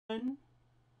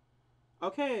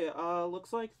Okay,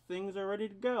 looks like things are ready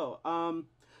to go.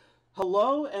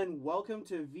 Hello and welcome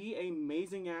to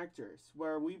VAmazingActors,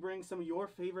 where we bring some of your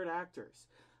favorite actors.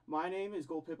 My name is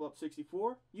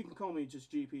GoldPiplup64. You can call me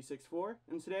just GP64.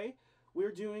 And today,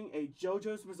 we're doing a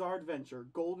JoJo's Bizarre Adventure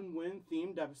Golden Wind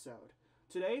themed episode.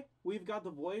 Today, we've got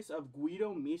the voice of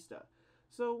Guido Mista.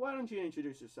 So why don't you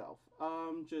introduce yourself?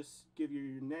 Just give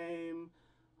your name,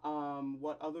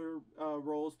 what other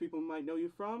roles people might know you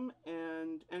from,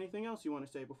 and anything else you want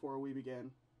to say before we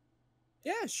begin.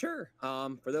 Yeah, sure.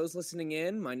 For those listening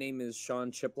in, my name is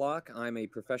Sean Chiplock. I'm a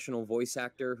professional voice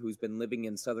actor who's been living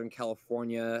in Southern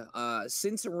California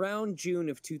since around June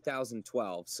of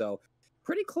 2012. So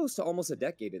pretty close to almost a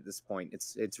decade at this point.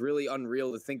 It's really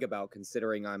unreal to think about,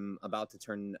 considering I'm about to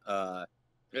turn.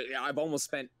 I've almost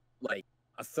spent like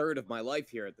a third of my life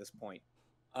here at this point.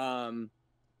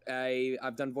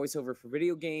 I've done voiceover for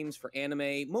video games, for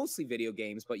anime, mostly video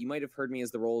games, but you might have heard me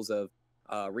as the roles of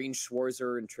Range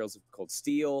Schwarzer in Trails of Cold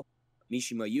Steel,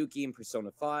 Mishima Yuki in Persona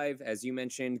 5, as you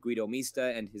mentioned, Guido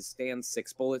Mista and his stand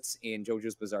 6 Bullets in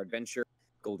JoJo's Bizarre Adventure,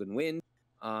 Golden Wind.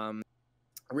 A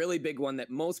really big one that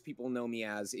most people know me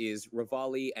as is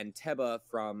Revali and Teba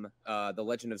from The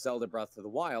Legend of Zelda Breath of the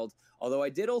Wild, although I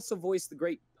did also voice the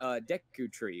Great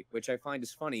Deku Tree, which I find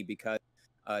is funny because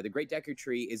the Great Deku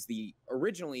Tree is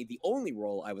originally the only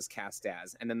role I was cast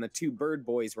as, and then the 2 bird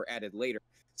boys were added later.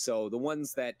 So the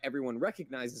ones that everyone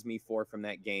recognizes me for from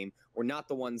that game were not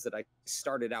the ones that I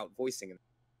started out voicing.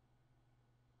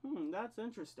 That's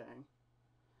interesting.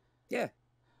 Yeah.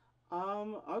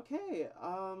 Okay.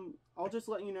 I'll just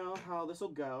let you know how this will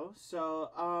go.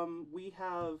 So, we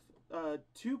have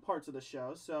 2 parts of the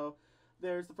show. So,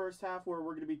 there's the first half where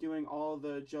we're going to be doing all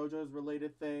the JoJo's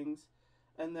related things.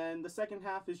 And then the second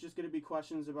half is just going to be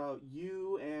questions about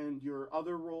you and your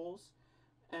other roles.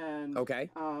 And okay.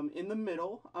 In the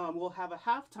middle, we'll have a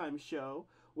halftime show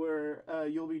where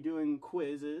you'll be doing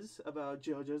quizzes about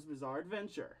JoJo's Bizarre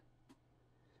Adventure.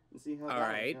 And see how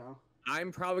that will go.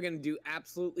 I'm probably going to do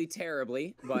absolutely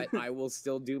terribly, but I will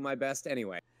still do my best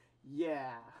anyway.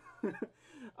 Yeah.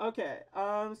 Okay.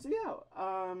 So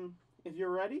yeah. If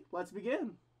you're ready, let's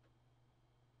begin.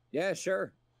 Yeah,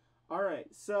 sure. All right.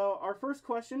 So our first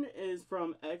question is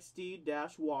from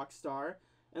XD-Walkstar,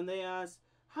 and they ask,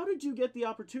 how did you get the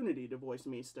opportunity to voice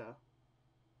Mista?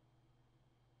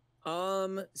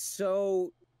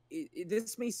 So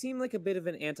this may seem like a bit of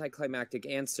an anticlimactic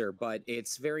answer, but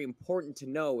it's very important to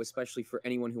know, especially for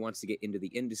anyone who wants to get into the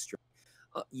industry.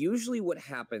 Usually what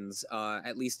happens,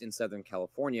 at least in Southern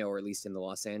California, or at least in the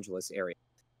Los Angeles area,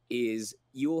 is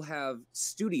you'll have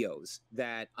studios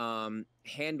that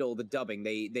handle the dubbing.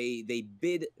 They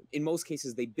bid, in most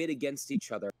cases, they bid against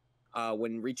each other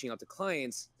when reaching out to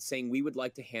clients, saying, we would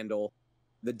like to handle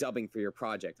the dubbing for your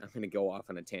project. I'm going to go off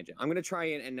on a tangent. I'm going to try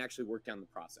and actually work down the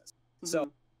process. Mm-hmm.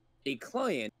 So a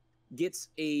client gets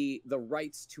the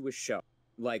rights to a show.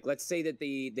 Like, let's say that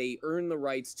they earn the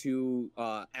rights to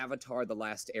Avatar: The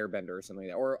Last Airbender or something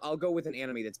like that. Or I'll go with an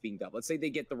anime that's being dubbed. Let's say they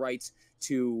get the rights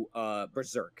to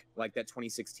Berserk, like that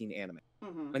 2016 anime.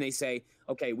 Mm-hmm. And they say,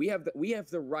 okay, we have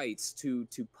the rights to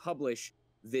publish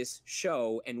this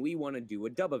show, and we want to do a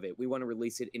dub of it. We want to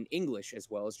release it in English as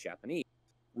well as Japanese.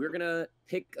 We're going to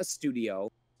pick a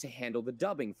studio to handle the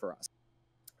dubbing for us.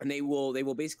 And they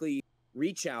will basically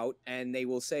reach out and they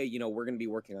will say, we're going to be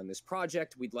working on this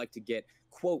project. We'd like to get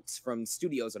quotes from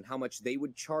studios on how much they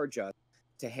would charge us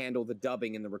to handle the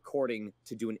dubbing and the recording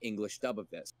to do an English dub of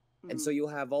this. Mm-hmm. And so you'll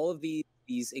have all of these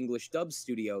English dub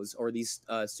studios, or these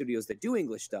studios that do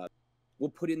English dub, will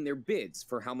put in their bids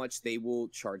for how much they will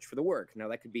charge for the work. Now,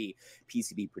 that could be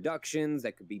PCB Productions,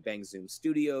 that could be Bang Zoom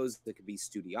Studios, that could be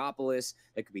Studiopolis,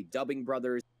 that could be Dubbing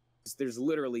Brothers. There's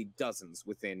literally dozens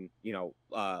within,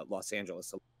 Los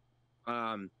Angeles.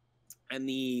 And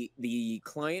the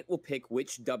client will pick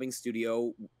which dubbing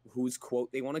studio, whose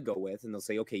quote they want to go with, and they'll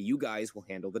say, okay, you guys will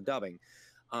handle the dubbing.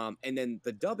 And then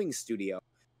the dubbing studio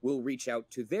will reach out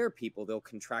to their people. They'll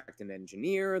contract an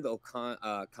engineer, they'll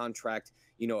contract,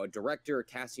 a director, a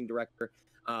casting director,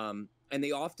 and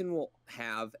they often will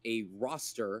have a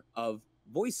roster of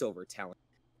voiceover talent,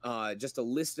 just a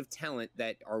list of talent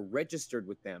that are registered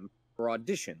with them for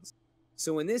auditions.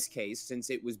 So in this case,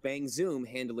 since it was Bang Zoom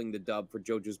handling the dub for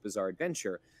JoJo's Bizarre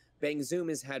Adventure, Bang Zoom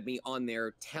has had me on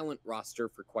their talent roster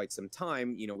for quite some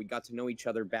time. We got to know each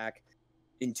other back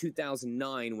in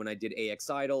 2009 when I did AX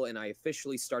Idol, and I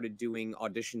officially started doing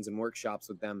auditions and workshops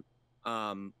with them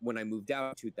when I moved out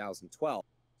in 2012.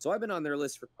 So I've been on their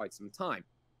list for quite some time.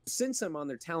 Since I'm on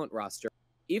their talent roster,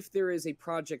 if there is a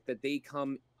project that they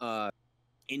come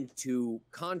into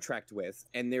contract with,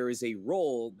 and there is a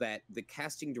role that the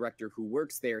casting director who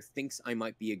works there thinks I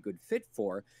might be a good fit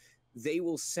for, they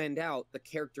will send out the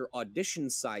character audition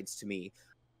sides to me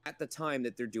at the time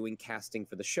that they're doing casting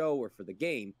for the show or for the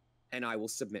game, and I will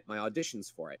submit my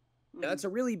auditions for it. Now, that's a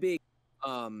really big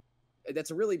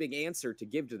answer to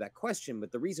give to that question,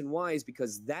 but the reason why is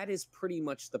because that is pretty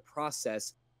much the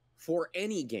process for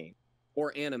any game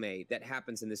or anime that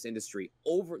happens in this industry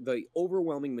over the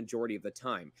overwhelming majority of the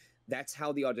time. That's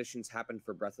how the auditions happened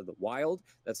for Breath of the Wild.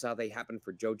 That's how they happened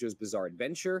for JoJo's Bizarre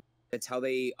Adventure. That's how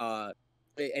they, an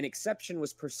exception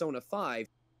was Persona 5.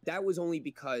 That was only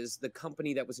because the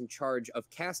company that was in charge of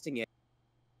casting it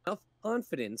had enough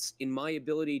confidence in my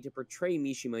ability to portray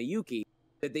Mishima Yuki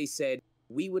that they said,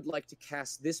 we would like to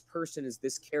cast this person as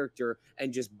this character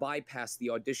and just bypass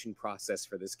the audition process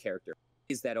for this character.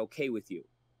 Is that okay with you?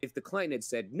 If the client had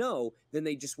said no, then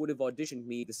they just would have auditioned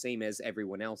me the same as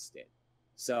everyone else did.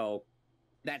 So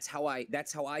that's how I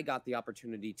got the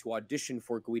opportunity to audition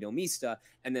for Guido Mista.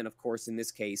 And then, of course, in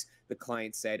this case, the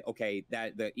client said, okay,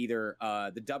 either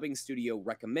the dubbing studio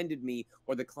recommended me,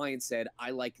 or the client said,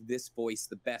 I like this voice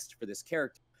the best for this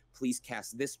character. Please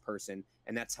cast this person.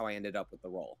 And that's how I ended up with the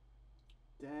role.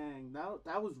 Dang,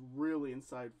 that was really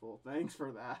insightful. Thanks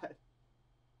for that.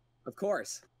 Of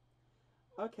course.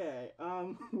 Okay,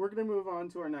 we're gonna move on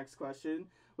to our next question,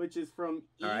 which is from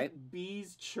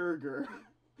Bees Churger.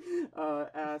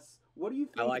 Asks, what do you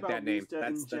think like about that name. Mista in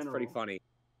general? That's pretty funny.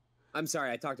 I'm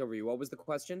sorry, I talked over you. What was the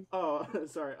question? Oh,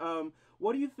 sorry.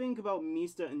 What do you think about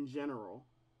Mista in general?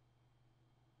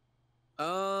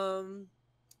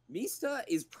 Mista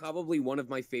is probably one of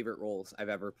my favorite roles I've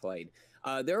ever played.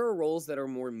 There are roles that are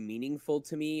more meaningful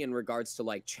to me in regards to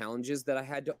like challenges that I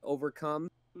had to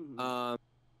overcome. Mm-hmm.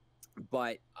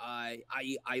 But I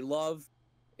love,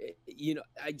 you know,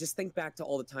 I just think back to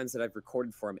all the times that I've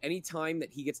recorded for him. Anytime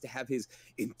that he gets to have his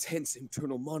intense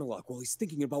internal monologue while he's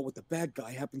thinking about what the bad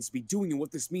guy happens to be doing and what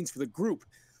this means for the group,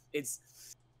 it's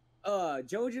I've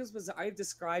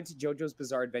described JoJo's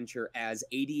Bizarre Adventure as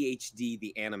ADHD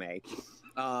the anime,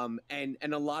 and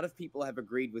a lot of people have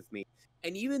agreed with me.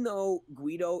 And even though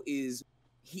Guido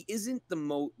isn't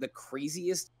the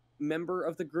craziest member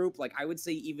of the group, like I would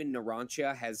say even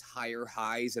Narancia has higher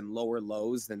highs and lower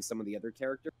lows than some of the other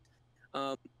characters.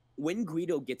 When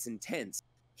Guido gets intense,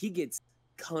 he gets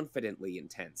confidently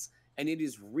intense, and it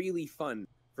is really fun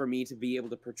for me to be able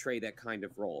to portray that kind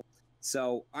of role.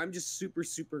 So I'm just super,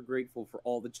 super grateful for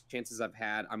all the chances I've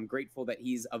had. I'm grateful that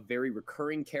he's a very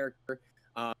recurring character.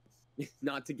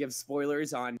 Not to give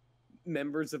spoilers on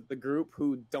members of the group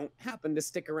who don't happen to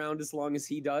stick around as long as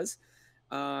he does.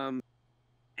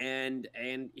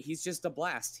 And he's just a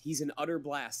blast. He's an utter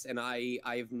blast, and I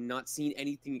have not seen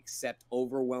anything except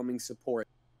overwhelming support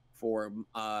for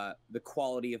the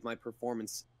quality of my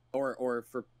performance, or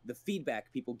for the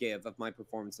feedback people give of my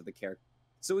performance of the character.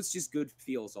 So it's just good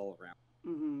feels all around.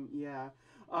 Mm-hmm, yeah.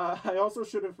 I also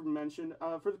should have mentioned,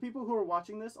 for the people who are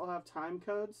watching this, I'll have time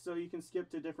codes, so you can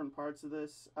skip to different parts of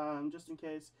this, just in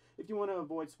case, if you want to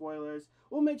avoid spoilers.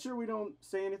 We'll make sure we don't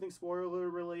say anything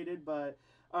spoiler-related, but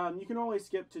you can always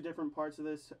skip to different parts of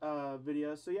this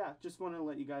video. So yeah, just want to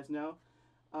let you guys know.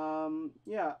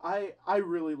 Yeah, I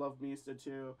really love Mista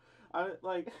too.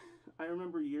 I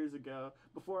remember years ago,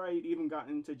 before I even got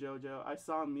into JoJo, I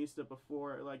saw Mista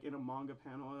before, like, in a manga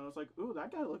panel, and I was like, ooh,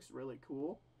 that guy looks really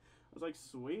cool. I was like,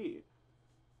 sweet.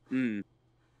 Mm.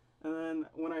 And then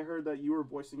when I heard that you were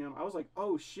voicing him, I was like,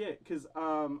 oh shit, because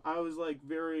I was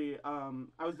very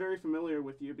familiar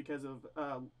with you because of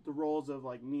the roles of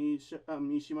like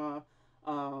Mishima,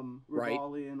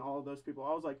 Revali, and all of those people.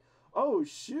 I was like, oh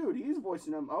shoot, he's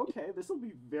voicing him. Okay, this will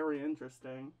be very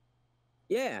interesting.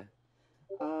 Yeah.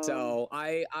 So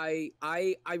I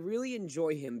really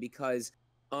enjoy him because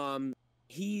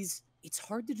it's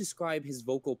hard to describe his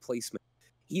vocal placement.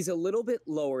 He's a little bit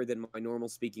lower than my normal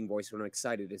speaking voice when I'm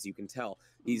excited, as you can tell.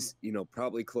 He's, you know,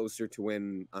 probably closer to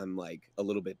when I'm like a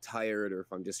little bit tired or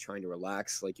if I'm just trying to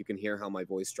relax. Like you can hear how my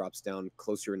voice drops down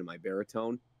closer into my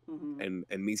baritone. Mm-hmm.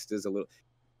 And Mista's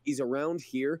he's around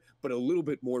here, but a little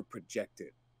bit more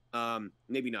projected.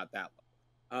 Maybe not that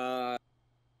low.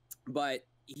 But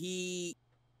he's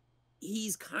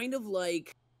kind of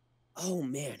like, oh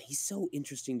man, he's so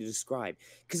interesting to describe.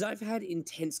 Because I've had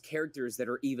intense characters that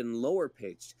are even lower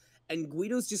pitched, and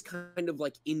Guido's just kind of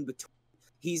like in between.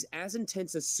 He's as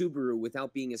intense as Subaru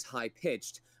without being as high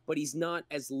pitched, but he's not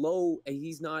as low,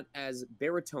 he's not as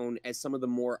baritone as some of the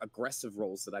more aggressive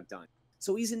roles that I've done.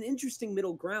 So he's an interesting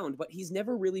middle ground, but he's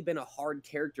never really been a hard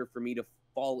character for me to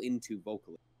fall into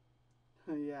vocally.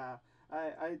 Yeah,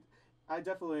 I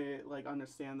definitely like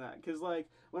understand that because like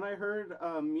when I heard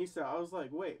Misa, I was like,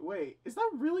 wait, is that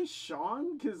really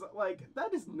Sean? Because like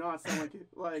that does not sound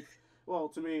like well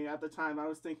to me at the time I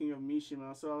was thinking of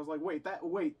Mishima, so I was like, wait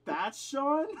that's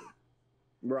Sean?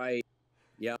 Right.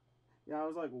 Yeah. Yeah, I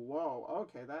was like, whoa,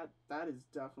 okay, that is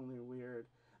definitely weird.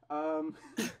 Um,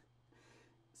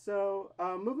 so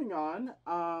moving on,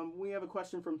 we have a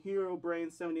question from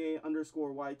HeroBrain78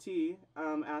 underscore YT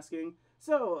asking.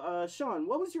 So, Sean,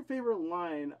 what was your favorite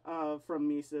line from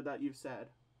Misa that you've said?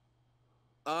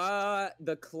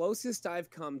 The closest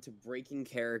I've come to breaking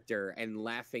character and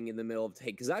laughing in the middle of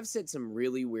take, because I've said some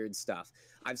really weird stuff.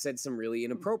 I've said some really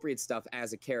inappropriate stuff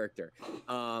as a character.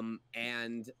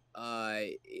 And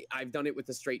I've done it with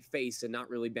a straight face and not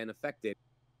really been affected.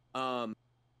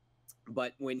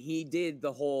 But when he did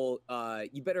the whole,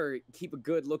 you better keep a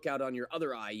good lookout on your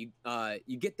other eye.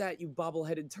 You get that, you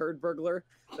bobble-headed turd burglar?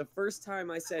 The first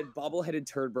time I said bobble-headed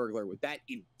turd burglar with that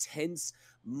intense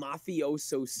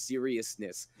mafioso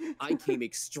seriousness, I came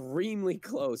extremely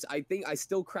close. I think I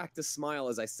still cracked a smile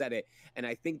as I said it, and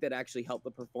I think that actually helped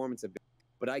the performance a bit.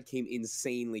 But I came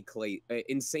insanely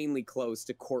close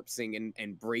to corpsing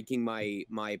and breaking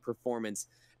my performance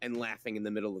and laughing in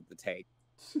the middle of the take.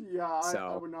 Yeah,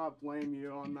 I would not blame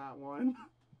you on that one.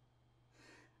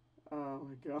 Oh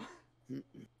my god.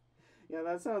 Yeah,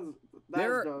 that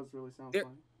does really sound funny.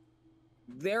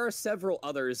 There are several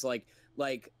others like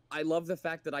I love the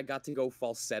fact that I got to go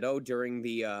falsetto during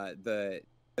the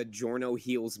Giorno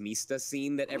heals Mista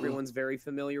scene that everyone's very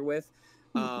familiar with.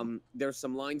 There's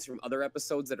some lines from other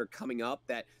episodes that are coming up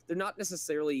that they're not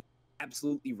necessarily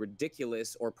absolutely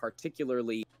ridiculous or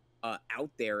particularly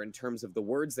out there in terms of the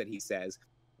words that he says,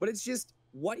 but it's just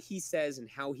what he says and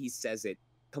how he says it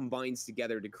combines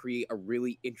together to create a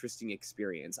really interesting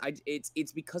experience.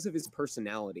 It's because of his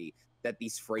personality that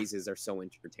these phrases are so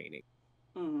entertaining.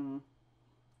 Mm-hmm.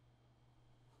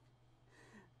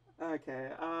 Okay,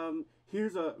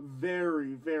 here's a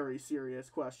very, very serious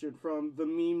question from the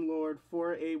Meme Lord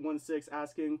 4816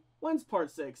 asking, when's part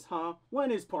 6, huh?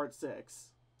 When is part 6?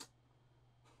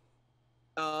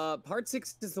 Part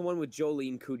 6 is the one with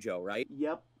Jolene Cujo, right?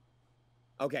 Yep.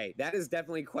 Okay, that is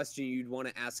definitely a question you'd want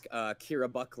to ask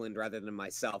Kira Buckland rather than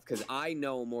myself, because I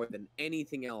know more than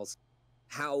anything else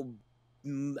how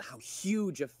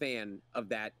huge a fan of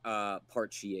that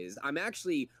part she is. I'm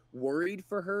actually worried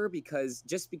for her because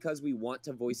just because we want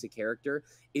to voice a character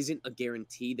isn't a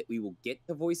guarantee that we will get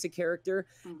to voice a character.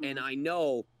 Mm-hmm. And I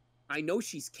know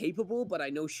she's capable, but I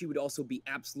know she would also be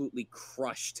absolutely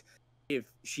crushed if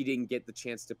she didn't get the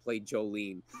chance to play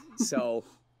Jolene. So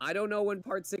I don't know when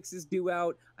part 6 is due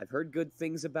out. I've heard good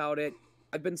things about it.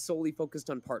 I've been solely focused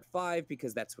on part 5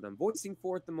 because that's what I'm voicing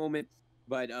for at the moment.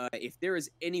 But if there is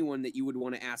anyone that you would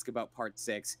want to ask about part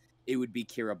 6, it would be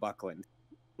Kira Buckland.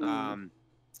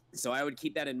 So I would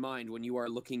keep that in mind when you are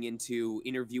looking into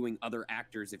interviewing other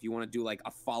actors, if you want to do like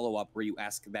a follow-up where you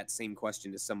ask that same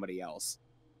question to somebody else.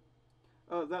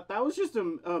 That was just a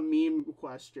meme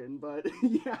question, but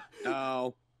yeah.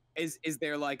 Oh, is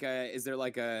there like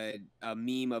a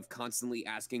meme of constantly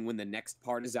asking when the next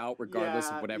part is out, regardless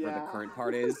of whatever the current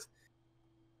part is?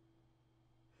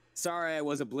 Sorry, I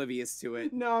was oblivious to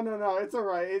it. No, it's all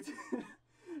right. It's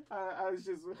I was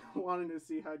just wanting to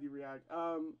see how you react.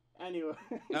 Anyway.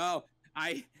 Oh,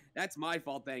 that's my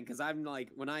fault then, because I'm like,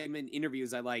 when I'm in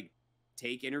interviews, I like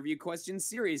take interview questions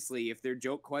seriously. If they're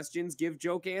joke questions, give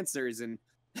joke answers, and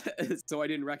so I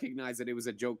didn't recognize that it was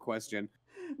a joke question.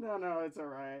 No, it's all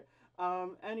right.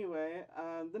 Anyway,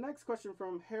 the next question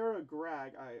from Hera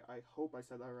Grag, I hope I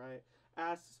said that right,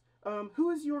 asks, who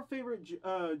is your favorite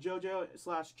Jojo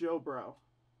 / Joe bro?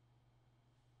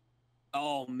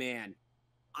 Oh man,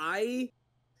 I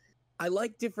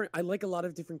like a lot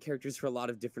of different characters for a lot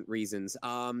of different reasons.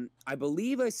 I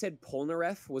believe I said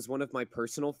Polnareff was one of my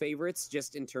personal favorites,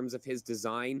 just in terms of his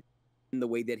design and the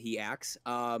way that he acts.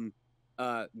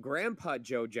 Grandpa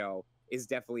Jojo is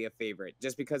definitely a favorite,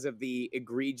 just because of the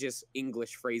egregious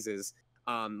English phrases.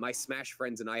 My Smash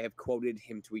friends and I have quoted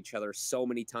him to each other so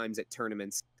many times at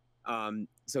tournaments.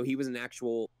 So he was an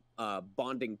actual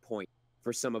bonding point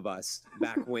for some of us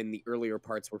back when the earlier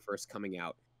parts were first coming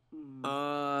out.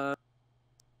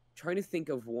 Trying to think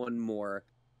of one more.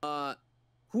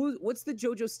 What's the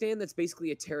JoJo stand that's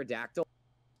basically a pterodactyl?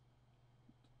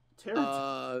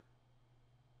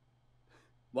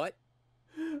 What?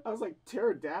 I was like,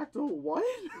 pterodactyl? What?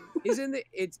 Isn't it?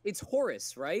 It's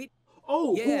Horus, right?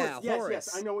 Oh, yeah, Horus. Horus.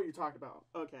 Yes. I know what you're talking about.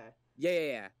 Okay.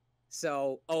 Yeah.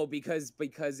 So, because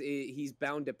he's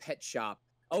bound to Pet Shop.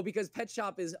 Oh, because Pet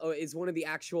Shop is one of the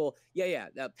actual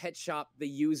Pet Shop the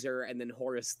user and then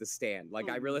Horus the stand. Like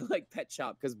I really like Pet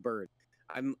Shop because bird.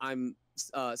 I'm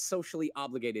socially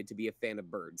obligated to be a fan of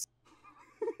birds.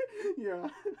 Yeah.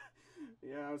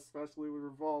 Yeah, especially with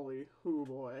Revali. Oh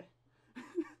boy.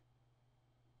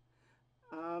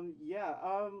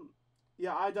 Yeah,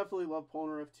 yeah, I definitely love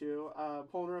Polnareff too.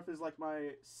 Polnareff is like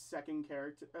my second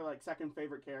character, or like second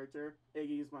favorite character.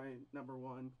 Iggy is my number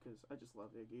one because I just love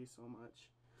Iggy so much.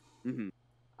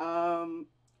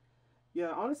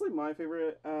 Yeah, honestly, my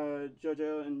favorite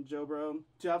Jojo and Jobro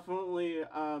definitely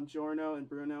Giorno and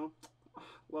Bruno.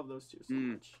 Love those two so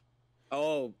much.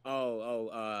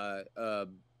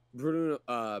 Bruno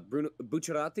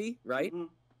Bucciarati, right?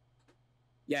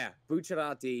 Yeah,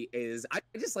 Bucciarati is. I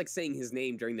just like saying his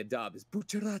name during the dub. Is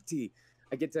Bucciarati.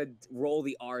 I get to roll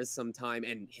the R's sometime,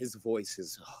 and his voice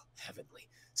is heavenly,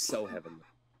 so heavenly.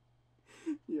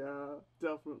 Yeah,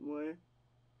 definitely.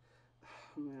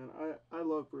 Man, I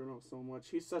love Bruno so much.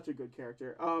 He's such a good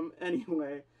character.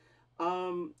 Anyway,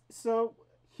 so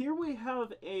here we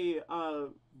have a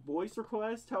voice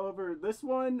request. However, this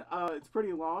one it's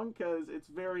pretty long because it's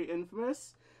very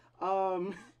infamous.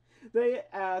 They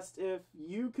asked if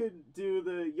you could do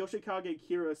the Yoshikage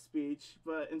Kira speech,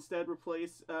 but instead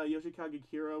replace Yoshikage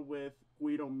Kira with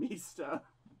Guido Mista.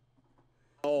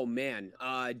 Oh man,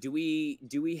 do we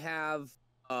have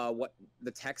what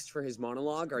the text for his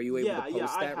monologue? Are you able to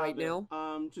post that right now?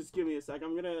 Just give me a sec.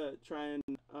 I'm gonna try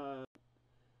and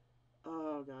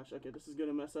oh gosh, okay, this is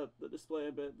gonna mess up the display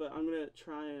a bit, but I'm gonna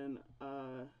try and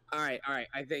All right.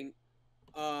 I think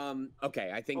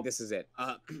okay, I think this is it.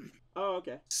 Oh,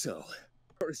 okay. So,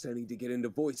 first I need to get into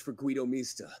voice for Guido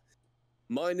Mista.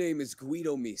 My name is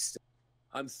Guido Mista.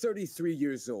 I'm 33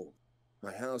 years old.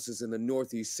 My house is in the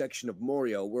northeast section of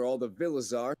Morio, where all the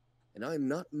villas are, and I'm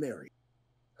not married.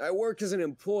 I work as an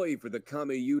employee for the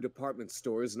Kame-yu department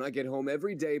stores, and I get home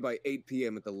every day by 8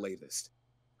 p.m. at the latest.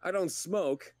 I don't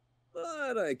smoke,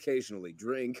 but I occasionally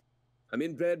drink. I'm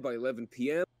in bed by 11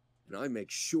 p.m., and I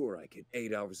make sure I get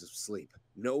 8 hours of sleep,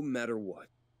 no matter what.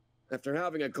 After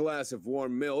having a glass of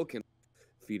warm milk and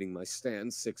feeding my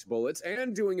stand 6 bullets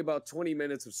and doing about 20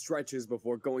 minutes of stretches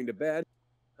before going to bed,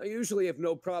 I usually have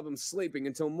no problem sleeping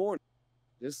until morning.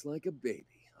 Just like a baby,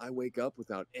 I wake up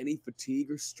without any fatigue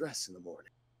or stress in the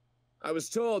morning. I was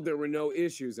told there were no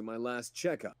issues in my last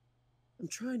checkup. I'm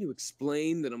trying to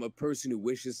explain that I'm a person who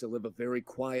wishes to live a very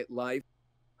quiet life.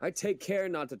 I take care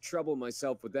not to trouble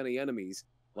myself with any enemies,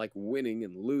 like winning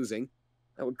and losing.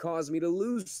 That would cause me to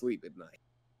lose sleep at night.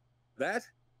 That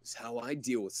is how I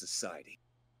deal with society.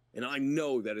 And I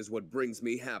know that is what brings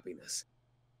me happiness.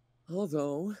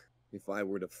 Although, if I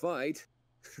were to fight,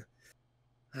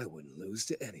 I wouldn't lose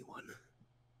to anyone.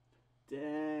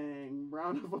 Dang,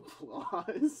 round of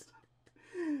applause.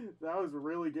 That was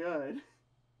really good.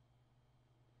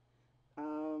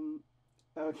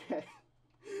 Okay.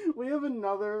 We have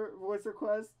another voice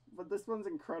request, but this one's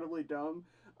incredibly dumb.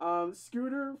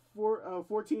 Scooter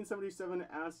 1477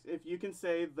 asks if you can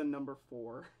say the number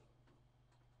 4.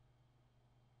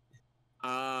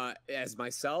 As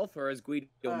myself or as Guido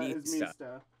Mista? As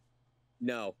Mista.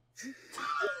 No.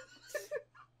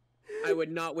 I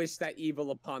would not wish that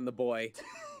evil upon the boy.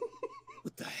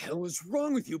 What the hell is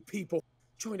wrong with you people?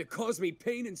 Trying to cause me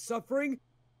pain and suffering?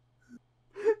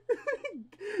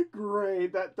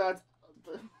 Great. That's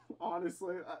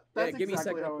honestly that's give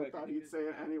exactly me a how I quick. thought he'd say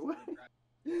it anyway.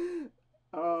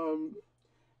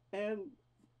 And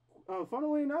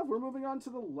funnily enough, we're moving on to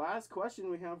the last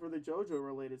question we have for the JoJo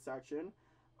related section.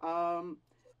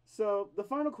 So the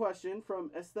final question from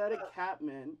Aesthetic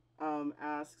Catman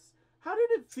asks, how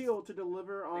did it feel to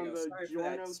deliver on the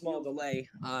Giorno small delay?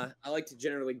 I like to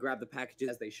generally grab the packages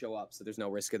as they show up, so there's no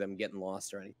risk of them getting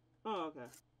lost or anything. Oh, okay.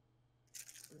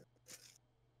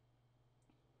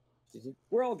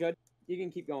 We're all good. You can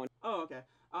keep going. Oh, okay.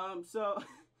 So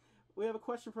we have a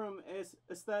question from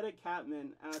Aesthetic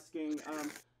Catman asking,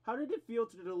 how did it feel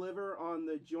to deliver on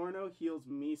the Giorno heals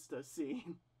Mista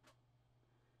scene?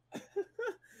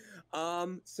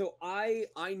 So I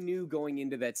knew going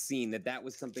into that scene that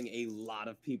was something a lot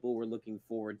of people were looking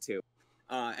forward to.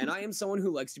 And I am someone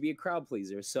who likes to be a crowd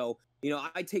pleaser. So,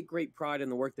 I take great pride in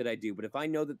the work that I do, but if I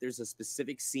know that there's a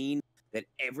specific scene that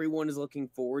everyone is looking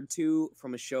forward to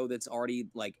from a show that's already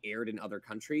like aired in other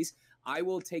countries, I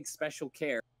will take special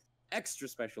care, extra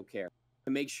special care,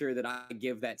 to make sure that I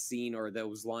give that scene or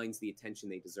those lines the attention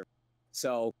they deserve.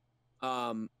 So,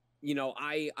 I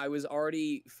was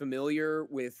already familiar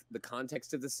with the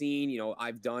context of the scene.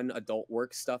 I've done adult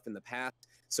work stuff in the past,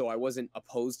 so I wasn't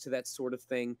opposed to that sort of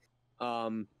thing.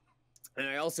 And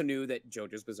I also knew that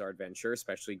JoJo's Bizarre Adventure,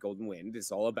 especially Golden Wind,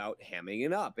 is all about hamming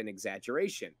it up and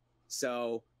exaggeration.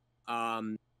 So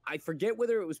I I forget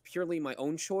whether it was purely my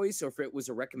own choice or if it was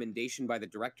a recommendation by the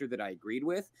director that I agreed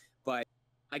with, but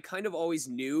I kind of always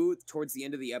knew towards the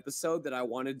end of the episode that I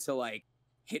wanted to like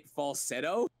hit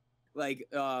falsetto. Like,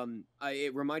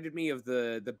 it reminded me of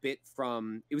the bit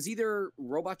from, it was either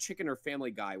Robot Chicken or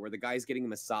Family Guy, where the guy's getting a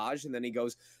massage and then he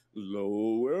goes,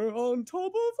 lower on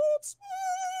top of that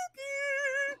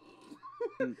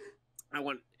smoky.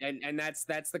 And that's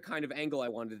the kind of angle I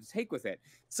wanted to take with it.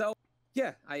 So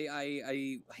yeah,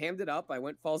 I hammed it up. I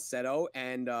went falsetto,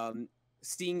 and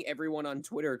seeing everyone on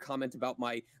Twitter comment about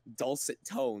my dulcet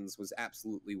tones was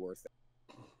absolutely worth it.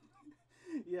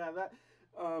 Yeah,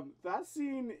 that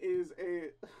scene is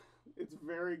it's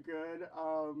very good.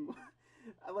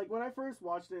 Like when I first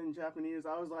watched it in Japanese,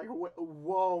 I was like,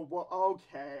 whoa,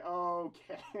 okay.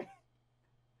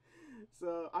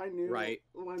 So I knew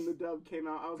when the dub came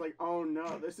out, I was like, oh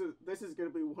no, this is gonna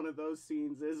be one of those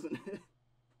scenes, isn't it?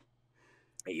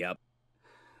 Yep.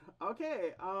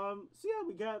 Okay, so yeah,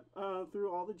 we got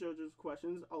through all the JoJo's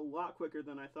questions a lot quicker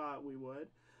than I thought we would.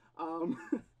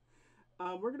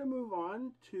 We're gonna move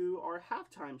on to our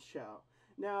halftime show.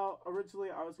 Now, originally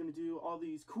I was gonna do all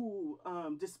these cool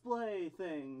display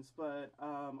things, but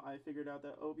I figured out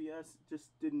that OBS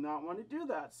just did not want to do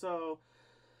that, so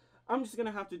I'm just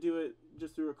gonna have to do it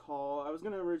just through a call. I was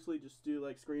gonna originally just do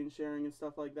like screen sharing and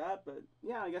stuff like that, but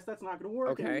yeah, I guess that's not gonna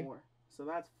work anymore. So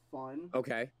that's fun.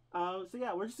 Okay. So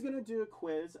yeah, we're just gonna do a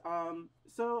quiz.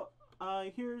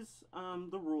 Here's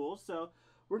the rules. So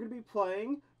we're gonna be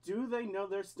playing Do They Know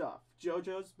Their Stuff?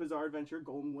 JoJo's Bizarre Adventure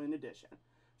Golden Wind Edition.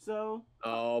 So.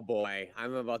 Oh boy,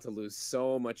 I'm about to lose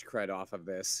so much cred off of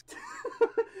this.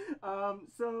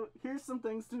 So here's some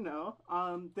things to know.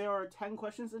 There are 10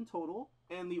 questions in total,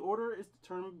 and the order is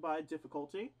determined by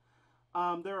difficulty.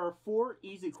 There are 4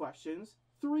 easy questions,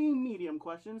 3 medium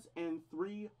questions, and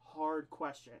 3 hard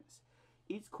questions.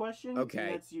 Each question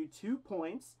gets you 2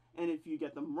 points, and if you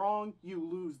get them wrong, you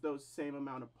lose those same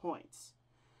amount of points.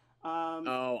 I'm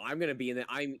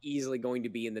easily going to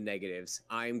be in the negatives.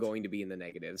 I'm going to be in the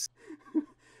negatives.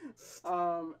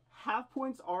 Half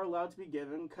points are allowed to be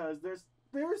given because there's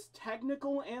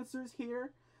technical answers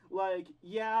here. Like,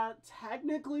 yeah,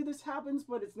 technically this happens,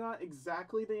 but it's not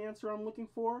exactly the answer I'm looking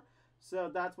for.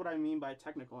 So that's what I mean by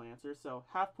technical answers. So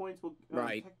half points will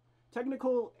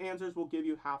technical answers will give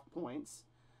you half points.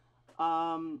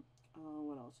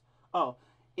 What else? Oh,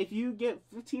 if you get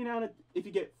 15 out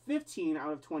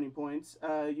of 20 points,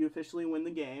 you officially win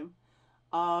the game.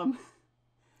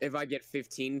 If I get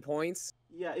 15 points?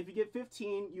 Yeah, if you get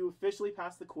 15, you officially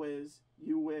pass the quiz.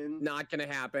 You win. Not gonna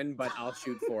happen, but I'll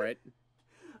shoot for it.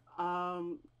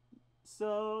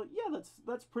 So yeah,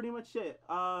 that's pretty much it.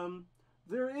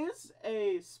 There is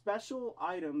a special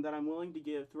item that I'm willing to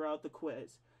give throughout the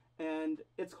quiz, and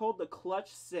it's called the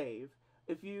clutch save.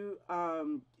 If you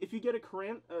get a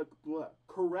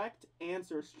correct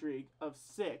answer streak of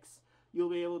 6, you'll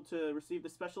be able to receive the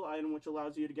special item, which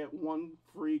allows you to get 1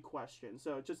 free question.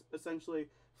 So just essentially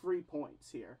free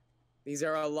points here. These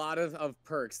are a lot of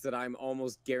perks that I'm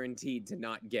almost guaranteed to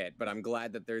not get, but I'm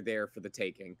glad that they're there for the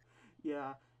taking.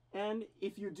 Yeah, and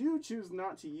if you do choose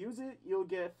not to use it, you'll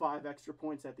get 5 extra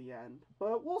points at the end.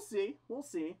 But we'll see.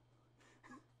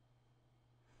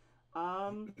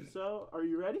 So are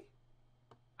you ready?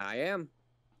 I am.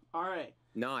 All right.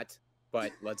 Not,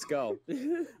 but let's go.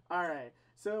 All right.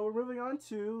 So we're moving on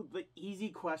to the easy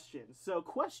questions. So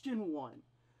question 1.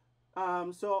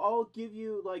 So I'll give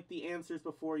you like the answers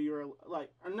before you're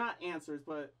like, or not answers,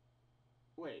 but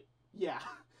wait, yeah.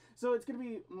 So it's gonna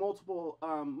be multiple,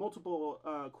 I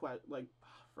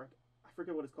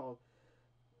forget what it's called.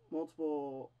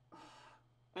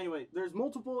 Anyway, there's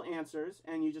multiple answers,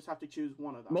 and you just have to choose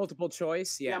one of them. Multiple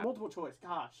choice, yeah. Yeah, multiple choice.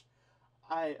 Gosh.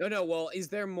 No. Well, is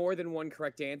there more than one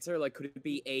correct answer? Like, could it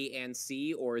be A and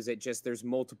C, or is it just there's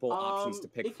multiple options to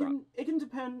pick from? It can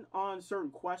depend on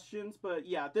certain questions, but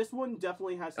yeah, this one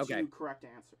definitely has 2 correct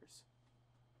answers.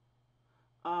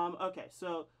 Okay,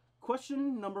 so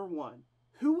question number 1.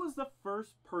 Who was the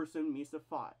first person Mista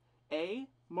fought? A.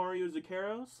 Mario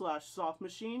Zucchero / Soft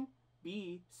Machine.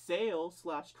 B. Sale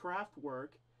 / Craftwork.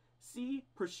 C.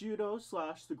 Prosciutto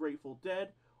 / The Grateful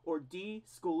Dead. Or D.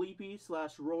 Scolippi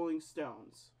 / Rolling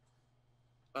Stones.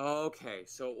 Okay,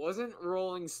 so it wasn't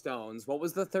Rolling Stones. What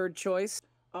was the third choice?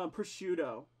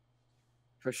 Prosciutto.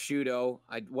 Prosciutto.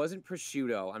 I wasn't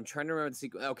prosciutto. I'm trying to remember the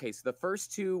sequence. Okay, so the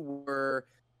first 2 were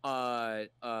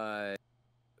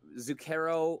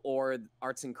Zucchero or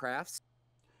Arts and Crafts.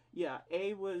 Yeah,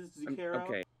 A was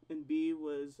Zucchero, and B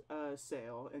was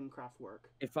Sale and Craftwork.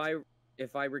 If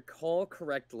I recall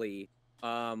correctly,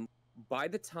 by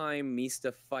the time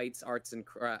Mista fights Craftworks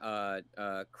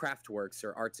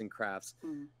or Arts and Crafts,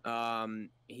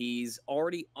 he's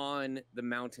already on the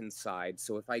mountainside.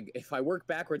 So if I work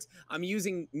backwards, I'm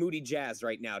using Moody Jazz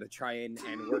right now to try and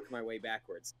work my way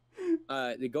backwards.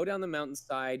 They go down the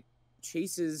mountainside,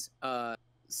 chases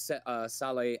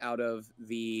Sale out of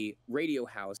the radio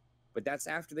house, but that's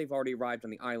after they've already arrived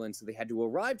on the island, so they had to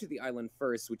arrive to the island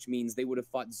first, which means they would have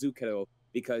fought Zucchero,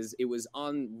 because it was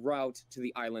en route to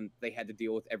the island. They had to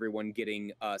deal with everyone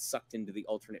getting sucked into the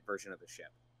alternate version of the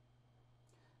ship.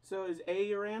 So is A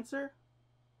your answer?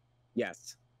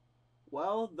 Yes.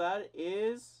 Well, that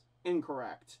is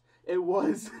incorrect. It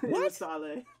was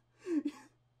Sale.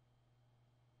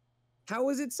 How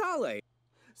was it Sale?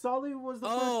 Sale was the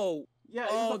first... Yeah,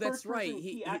 it was the that's first right.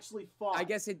 He actually fought. I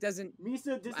guess it doesn't...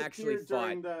 Mista disappeared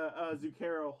during the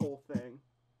Zucchero whole thing.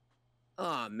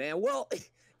 Aw, man. Well,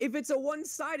 if it's a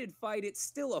one-sided fight, it's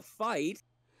still a fight.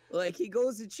 Like, he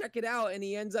goes to check it out, and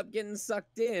he ends up getting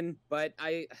sucked in. But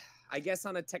I guess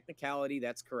on a technicality,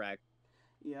 that's correct.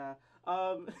 Yeah.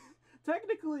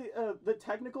 Technically, the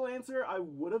technical answer I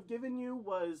would have given you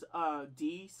was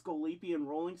D, Scolippi and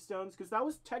Rolling Stones, because that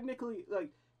was technically, like...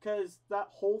 Because that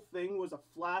whole thing was a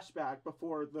flashback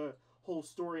before the whole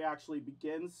story actually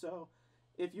begins. So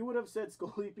if you would have said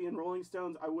Scolippi and Rolling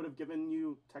Stones, I would have given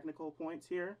you technical points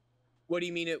here. What do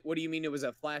you mean it was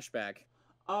a flashback?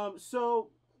 So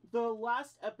the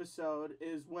last episode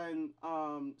is when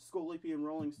Scolippi and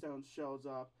Rolling Stones shows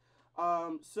up.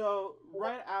 So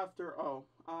right after,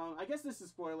 I guess this is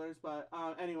spoilers, but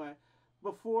anyway.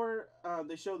 Before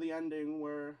they show the ending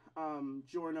where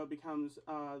Giorno becomes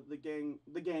the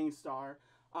gang star,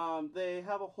 they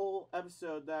have a whole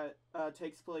episode that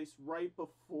takes place right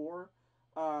before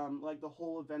like the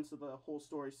whole events of the whole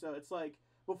story. So it's like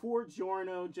before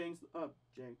Giorno joins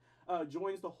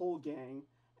the whole gang,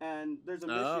 and there's a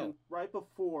mission right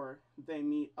before they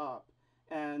meet up,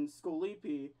 and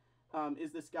Scolippi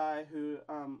is this guy who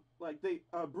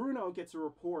Bruno gets a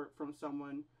report from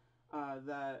someone.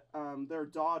 That their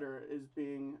daughter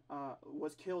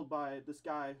was killed by this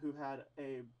guy who had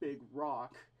a big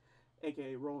rock,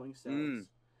 aka Rolling Stones,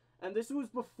 and this was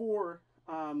before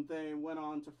they went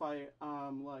on to fight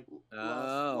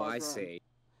I see.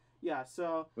 Yeah,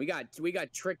 so we got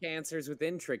trick answers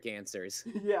within trick answers.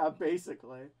 Yeah,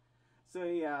 basically. So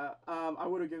yeah, I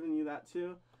would have given you that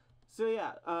too. So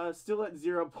yeah, still at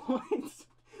 0 points.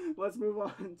 Let's move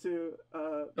on to.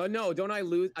 Oh no! Don't I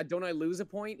lose? Don't I lose a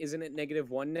point? Isn't it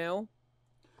 -1 now?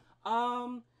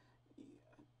 I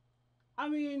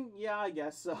mean, yeah, I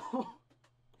guess so.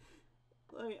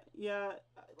 Yeah,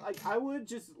 I would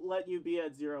just let you be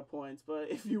at 0 points, but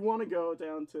if you want to go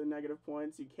down to negative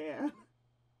points, you can.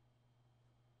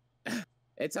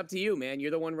 It's up to you, man.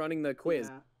 You're the one running the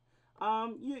quiz. Yeah.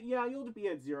 You'll be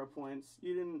at 0 points.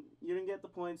 You didn't get the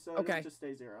points, so okay. Just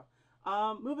stay 0.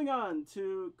 Moving on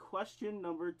to question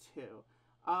number 2.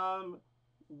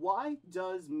 Why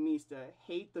does Mista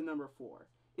hate the number 4?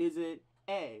 Is it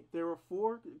A, there were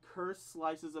 4 cursed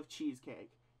slices of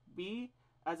cheesecake? B,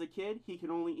 as a kid, he could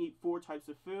only eat 4 types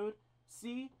of food?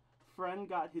 C, friend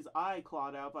got his eye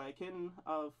clawed out by a kitten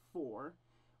of 4?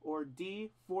 Or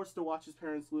D, forced to watch his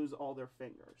parents lose all their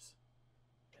fingers?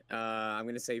 I'm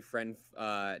going to say friend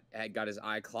had got his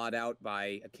eye clawed out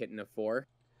by a kitten of 4.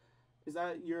 Is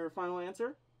that your final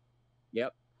answer?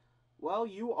 Yep. Well,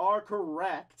 you are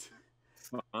correct.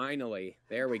 Finally.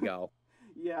 There we go.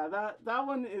 Yeah, that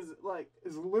one is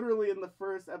literally in the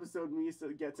first episode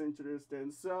Mista gets introduced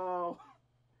in. So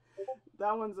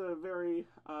that one's a very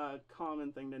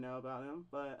common thing to know about him.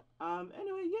 But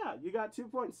anyway, yeah, you got 2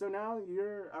 points. So now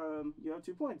you have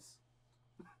 2 points.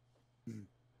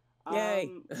 Yay.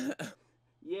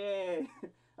 Yay.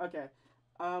 Okay.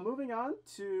 Moving on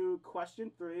to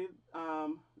question 3,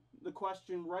 the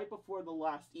question right before the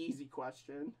last easy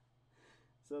question,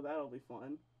 so that'll be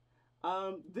fun.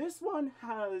 This one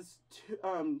has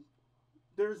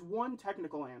there's one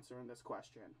technical answer in this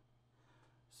question.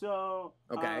 So,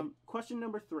 okay. Question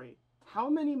number 3, how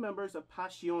many members of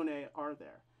Passione are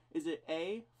there? Is it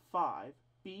A, 5,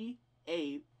 B,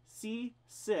 8, C,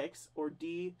 6, or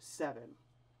D, 7?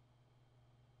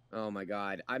 Oh my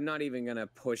god. I'm not even gonna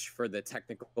push for the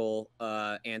technical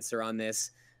answer on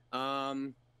this.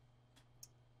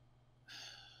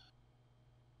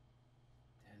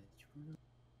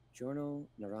 Giorno,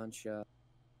 Narancia,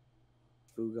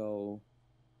 Fugo,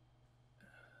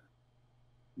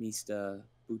 Mista,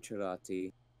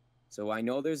 Bucciarati. So I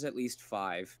know there's at least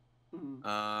 5.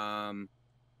 Mm-hmm.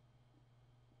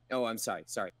 Oh, I'm sorry.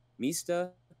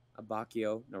 Mista,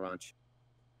 Abbacchio, Narancia.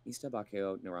 Mista,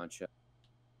 Abbacchio, Narancia.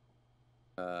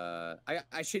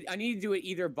 I need to do it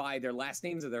either by their last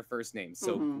names or their first names.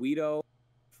 So Mhm. Guido,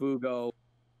 Fugo,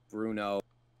 Bruno,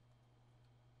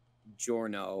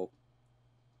 Giorno.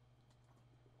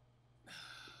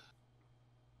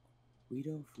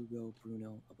 Guido, Fugo,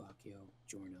 Bruno, Abacchio,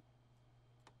 Giorno.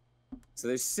 So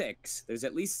there's 6. There's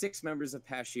at least 6 members of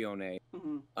Passione.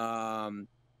 Mhm.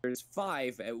 There's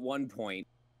 5 at one point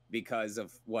because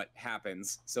of what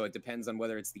happens. So it depends on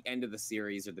whether it's the end of the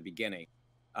series or the beginning.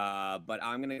 But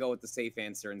I'm gonna go with the safe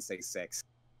answer and say 6.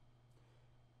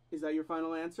 Is that your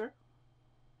final answer?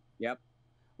 Yep.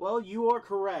 Well, you are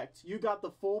correct. You got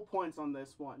the full points on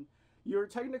this one. Your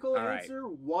technical All right. answer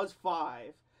was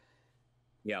 5.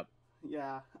 Yep.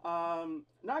 Yeah. Not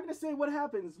gonna say what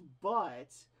happens,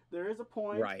 but there is a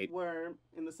point Right. where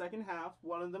in the second half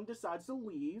one of them decides to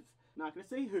leave. Not gonna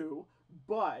say who,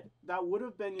 but that would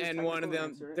have been your And technical one of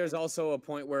them, answer. there's also a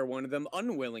point where one of them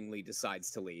unwillingly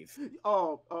decides to leave.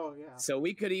 Oh yeah. So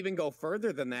we could even go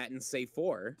further than that and say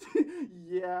 4.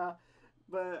 Yeah,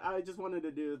 but I just wanted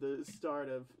to do the start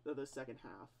of the second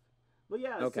half. But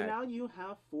yeah, Okay. so now you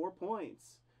have 4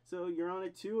 points. So you're on a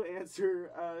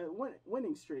 2-answer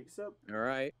winning streak. So All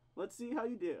right. let's see how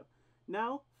you do.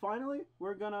 Now, finally,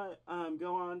 we're gonna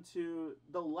go on to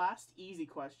the last easy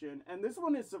question, and this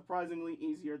one is surprisingly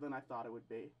easier than I thought it would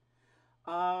be.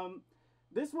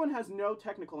 This one has no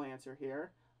technical answer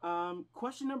here.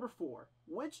 Question number 4.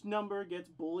 Which number gets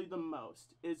bullied the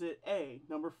most? Is it A,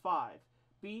 number 5,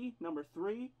 B, number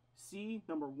 3, C,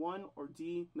 number 1, or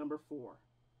D, number 4?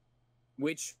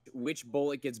 Which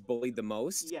bullet gets bullied the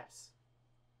most? Yes.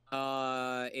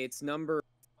 It's number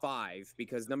 5,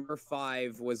 because number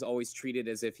 5 was always treated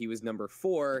as if he was number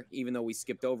 4, even though we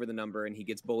skipped over the number, and he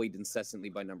gets bullied incessantly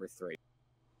by number 3.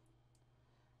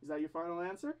 Is that your final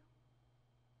answer?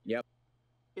 Yep.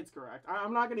 It's correct.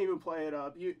 I'm not gonna even play it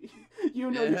up. You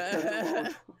know you're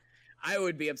wrong. I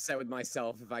would be upset with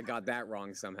myself if I got that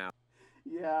wrong somehow.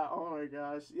 Yeah. Oh my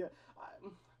gosh. Yeah.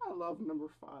 I love number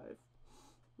 5.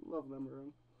 Love number.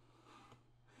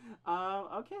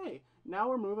 Okay. Now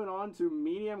we're moving on to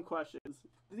medium questions.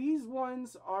 These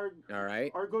ones are All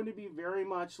right. are going to be very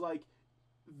much like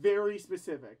very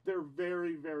specific. They're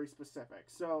very, very specific.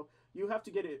 So you have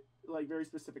to get it like very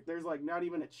specific. There's like not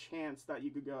even a chance that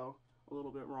you could go a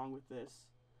little bit wrong with this.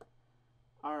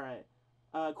 All right.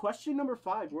 Question number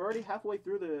 5. We're already halfway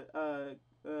through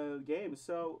the game.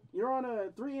 So you're on a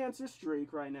 3-answer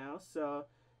streak right now. So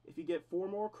if you get 4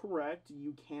 more correct,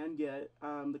 you can get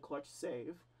the clutch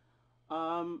save.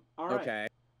 All right. Okay.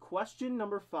 Question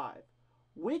number 5.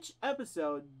 Which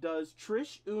episode does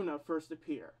Trish Una first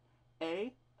appear?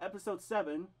 A, episode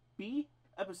 7, B,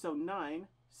 episode 9,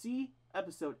 C,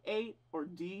 episode 8, or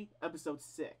D, episode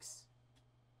 6?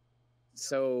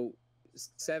 So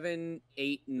 7,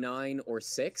 8, 9, or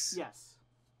 6? Yes.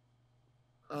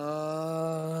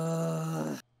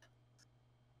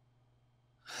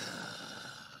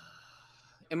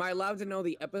 Am I allowed to know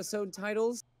the episode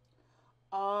titles?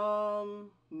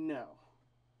 No.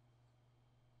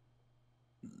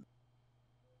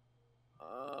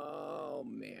 Oh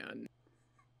man.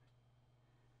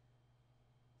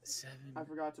 7. I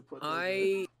forgot to put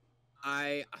those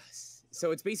in.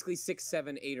 So it's basically 6,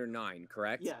 7, 8, or 9,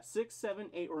 correct? Yeah, 6, 7,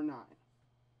 8, or 9.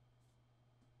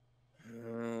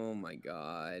 Oh my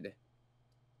god.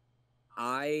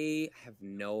 I have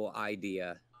no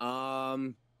idea.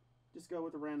 Just go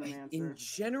with a random answer. In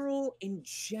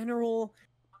general,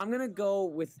 I'm gonna go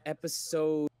with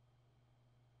episode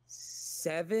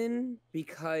 7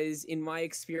 because in my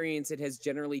experience, it has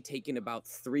generally taken about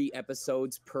 3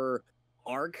 episodes per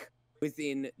arc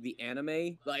within the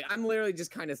anime. Like, I'm literally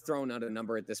just kind of throwing out a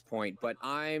number at this point, but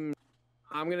I'm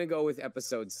gonna go with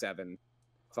episode 7.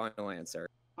 Final answer.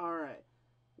 All right.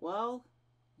 Well,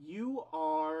 you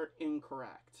are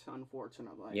incorrect,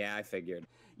 unfortunately. Yeah, I figured.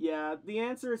 Yeah, the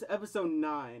answer is episode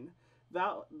 9.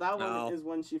 That one Oh. is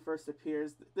when she first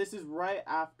appears. This is right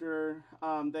after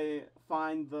they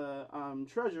find the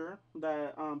treasure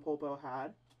that Polpo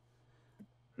had.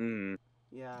 Hmm.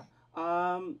 Yeah.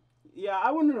 Yeah,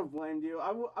 I wouldn't have blamed you.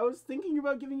 I was thinking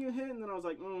about giving you a hint, and then I was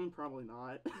like, probably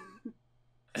not.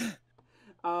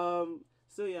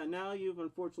 So yeah, now you've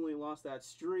unfortunately lost that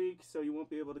streak, so you won't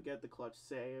be able to get the clutch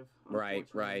save. Right.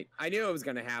 I knew it was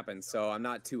gonna happen, so I'm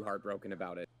not too heartbroken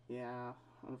about it. Yeah,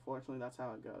 unfortunately, that's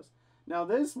how it goes. Now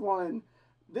this one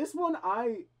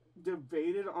I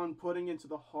debated on putting into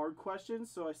the hard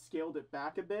questions, so I scaled it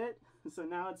back a bit. So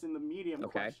now it's in the medium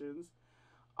questions.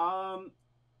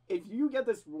 If you get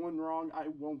this one wrong, I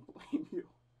won't blame you.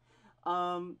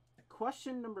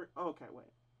 Question number. Okay, wait.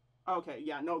 Okay,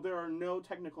 yeah, no, there are no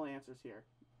technical answers here.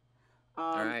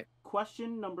 All right.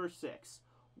 Question number 6.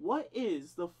 What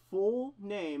is the full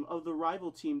name of the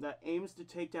rival team that aims to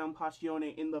take down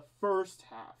Passione in the first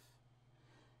half?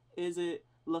 Is it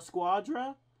La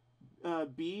Squadra,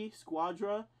 B,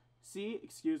 Squadra, C,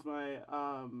 excuse my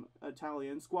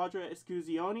Italian, Squadra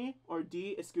Esclusione, or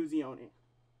D, Esclusione?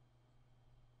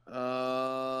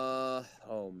 Oh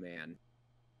man.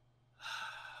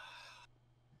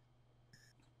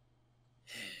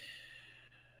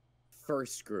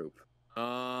 First group.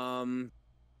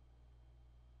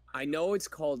 I know it's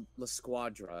called La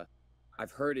Squadra.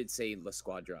 I've heard it say La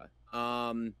Squadra.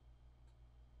 I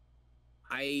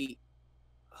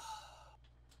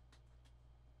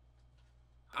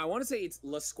want to say it's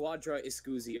La Squadra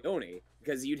Esclusione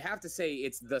because you'd have to say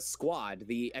it's the squad,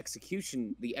 the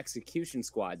execution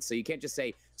squad. So you can't just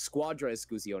say Squadra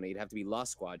Esclusione. It'd have to be La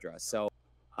Squadra. So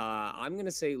I'm gonna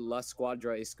say La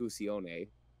Squadra Esclusione.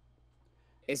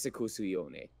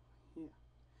 Esclusione. Yeah.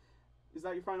 Is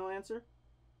that your final answer?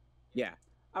 Yeah.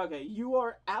 Okay, you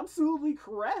are absolutely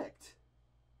correct.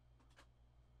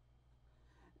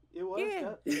 It was.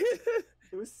 Yeah.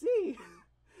 It was C.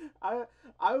 I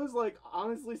was like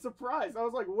honestly surprised. I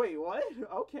was like, wait, what?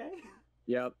 Okay.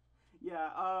 Yep. Yeah.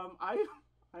 I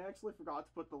actually forgot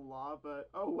to put the law, but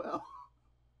oh well.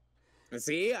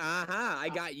 See, I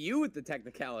got you with the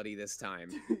technicality this time.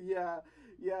 Yeah.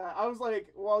 I was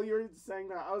like, while you were saying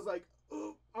that, I was like,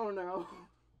 oh no.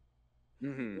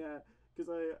 Mm-hmm. Yeah, because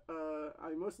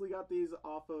I mostly got these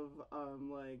off of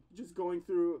like just going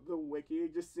through the wiki,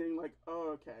 just seeing like,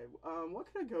 oh okay,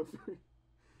 what can I go through?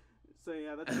 So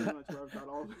yeah, that's pretty much where I've got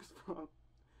all this from.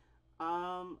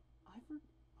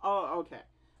 Oh, okay.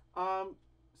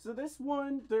 So this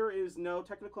one, there is no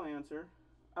technical answer.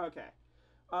 Okay.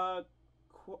 Let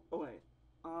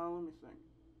me think.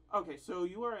 Okay, so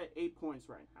you are at 8 points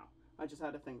right now. I just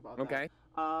had to think about that. Okay.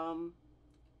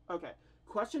 Okay.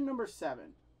 Question number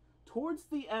 7. Towards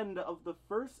the end of the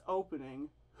first opening,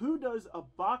 who does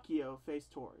Abbacchio face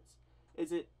towards?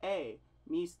 Is it A,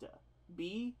 Mista,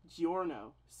 B,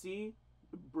 Giorno, C,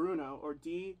 Bruno, or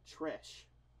D, Trish?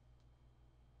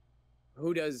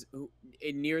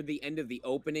 Near the end of the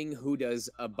opening, who does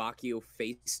Abbacchio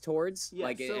face towards? Yeah,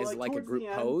 like so, as like a group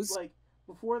pose? Like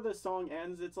before the song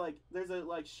ends, it's like there's a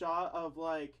like shot of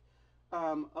like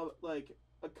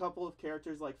a couple of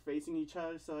characters like facing each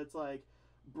other, so it's like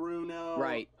Bruno.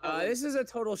 Right. This is a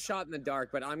total shot in the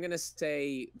dark, but I'm gonna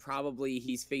say probably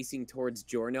he's facing towards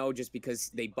Giorno just because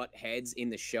they butt heads in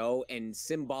the show, and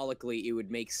symbolically it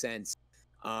would make sense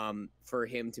for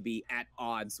him to be at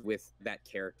odds with that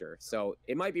character. So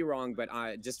it might be wrong, but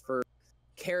just for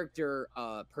character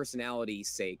personality's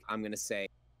sake, I'm gonna say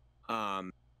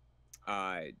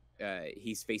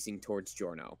he's facing towards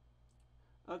Giorno.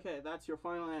 Okay, that's your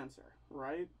final answer,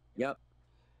 right? Yep.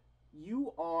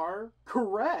 You are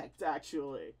correct,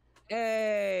 actually.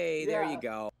 Hey, there you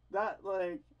go. That,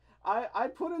 like, I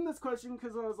put in this question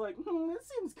because I was like, this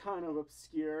seems kind of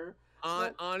obscure.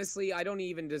 Honestly, I don't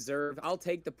even deserve... I'll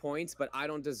take the points, but I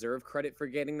don't deserve credit for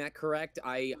getting that correct.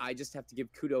 I just have to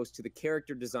give kudos to the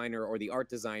character designer or the art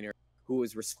designer who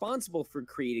was responsible for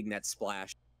creating that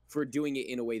splash, for doing it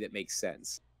in a way that makes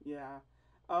sense. Yeah.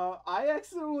 I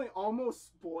accidentally almost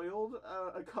spoiled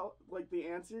the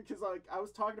answer because like I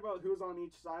was talking about who was on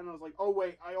each side and I was like, oh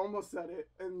wait, I almost said it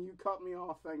and you cut me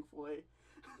off, thankfully.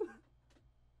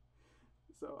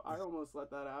 So I almost let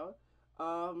that out.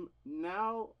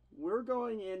 Now we're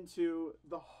going into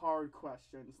the hard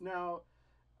questions. Now,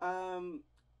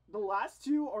 the last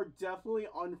two are definitely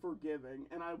unforgiving,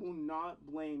 and I will not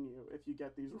blame you if you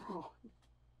get these wrong.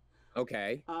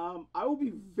 Okay. I will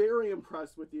be very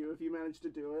impressed with you if you manage to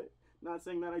do it. Not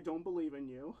saying that I don't believe in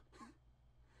you.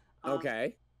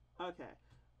 Okay. Okay.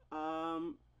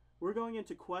 We're going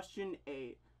into question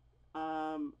 8.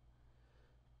 Oh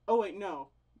wait, no.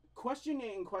 Question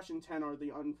 8 and question 10 are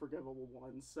the unforgivable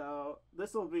ones, so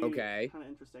this will be kind of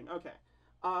interesting. Okay.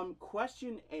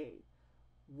 Question 8.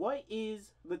 What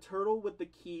is the turtle with the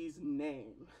keys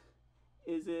name?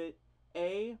 Is it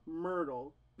A,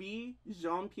 Myrtle, B,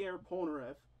 Jean-Pierre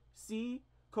Polnareff, C,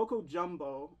 Coco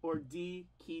Jumbo, or D,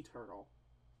 Key Turtle?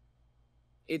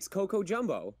 It's Coco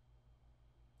Jumbo.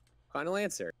 Final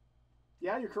answer.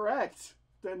 Yeah, you're correct.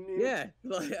 Yeah,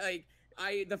 like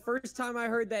the first time I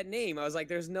heard that name, I was like,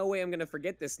 "There's no way I'm gonna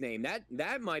forget this name."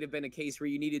 That might have been a case where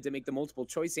you needed to make the multiple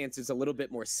choice answers a little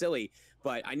bit more silly.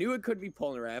 But I knew it could be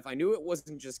Polnareff. I knew it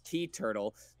wasn't just Key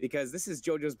Turtle because this is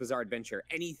JoJo's Bizarre Adventure.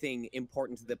 Anything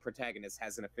important to the protagonist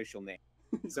has an official name.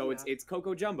 So yeah. it's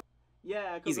Coco Jumbo.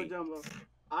 Yeah, Coco Jumbo.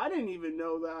 I didn't even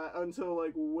know that until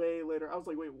like way later. I was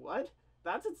like, wait, what?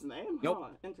 That's its name? Nope. Huh,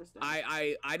 interesting.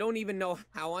 I don't even know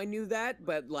how I knew that,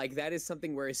 but like that is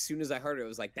something where as soon as I heard it, it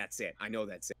was like, that's it. I know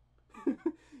that's it.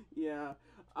 Yeah.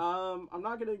 I'm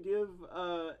not gonna give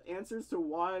answers to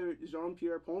why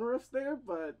Jean-Pierre Polnareff's there,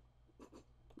 but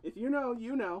if you know,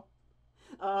 you know.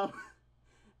 Um,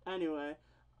 anyway,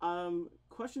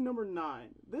 question number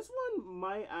 9. This one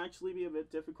might actually be a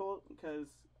bit difficult because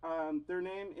their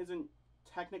name isn't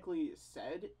technically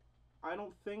said. I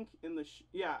don't think in the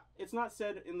yeah, it's not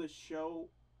said in the show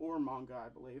or manga, I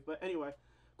believe. But anyway,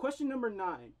 question number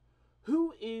 9.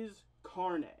 Who is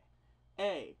Carne?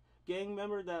 A. Gang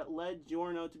member that led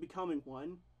Giorno to becoming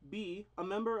one. B. A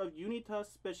member of Unità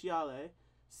Speciale.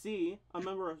 C. A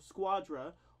member of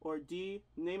Squadra. Or D.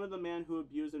 Name of the man who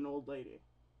abused an old lady.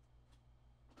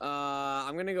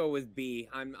 I'm gonna go with B.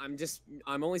 I'm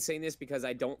only saying this because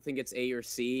I don't think it's A or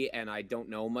C, and I don't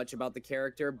know much about the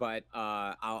character. But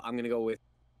I'm gonna go with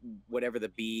whatever the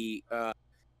B.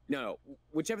 No,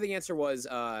 whichever the answer was.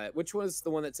 Which was the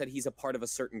one that said he's a part of a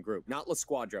certain group, not La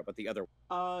Squadra, but the other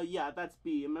one. Yeah, that's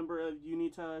B. A member of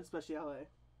Unità Speciale.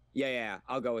 Yeah,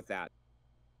 I'll go with that.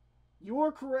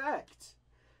 You're correct.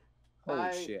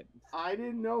 Holy shit! I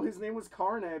didn't know his name was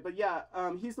Carne, but yeah,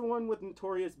 he's the one with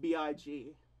Notorious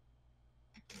B.I.G.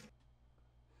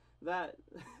 That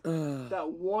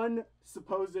one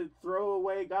supposed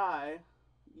throwaway guy.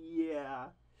 Yeah,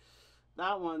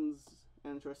 that one's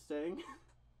interesting.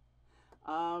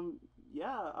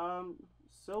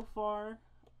 So far,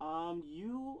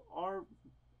 you are,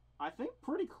 I think,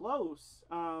 pretty close.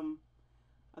 I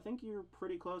think you're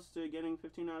pretty close to getting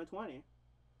 15 out of 20.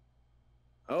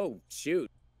 Oh shoot!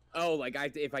 Oh, like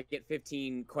if I get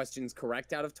 15 questions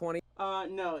correct out of 20?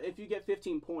 No, if you get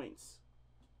 15 points.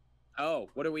 Oh,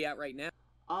 what are we at right now?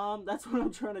 That's what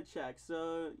I'm trying to check.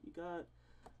 So you got,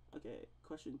 okay,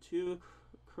 question 2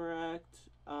 correct.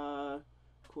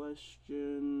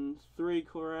 Question 3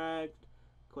 correct.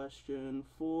 Question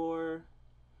 4.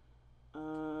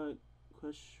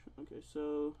 Okay,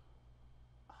 so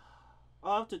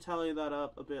I'll have to tally that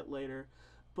up a bit later.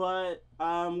 But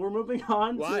we're moving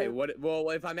on. Why? What? Well,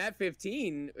 if I'm at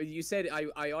 15, you said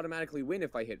I automatically win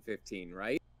if I hit 15,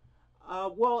 right?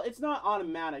 Well, it's not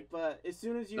automatic, but as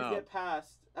soon as you get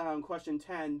past question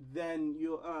 10, then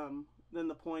then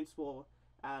the points will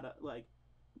add up. Like,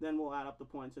 then we'll add up the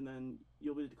points, and then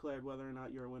you'll be declared whether or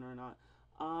not you're a winner or not.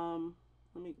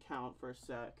 Let me count for a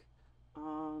sec.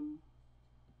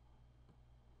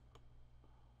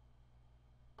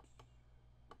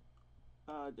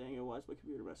 Dang it, why is my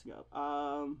computer messing up?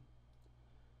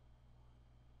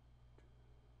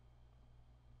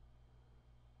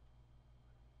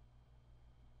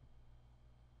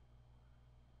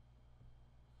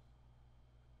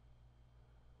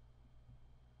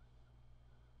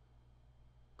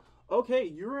 Okay,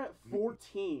 you're at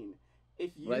 14.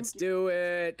 If you Let's do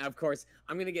it. Of course,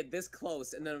 I'm gonna get this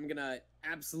close, and then I'm gonna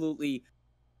absolutely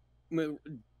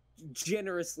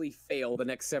generously fail the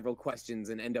next several questions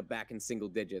and end up back in single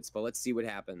digits. But let's see what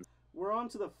happens. We're on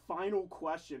to the final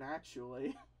question,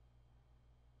 actually.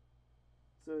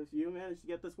 So if you manage to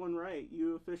get this one right,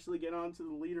 you officially get onto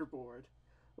the leaderboard.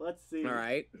 Let's see. All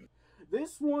right.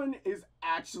 This one is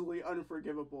actually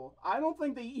unforgivable. I don't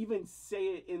think they even say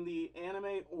it in the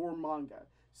anime or manga.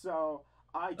 So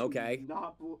I do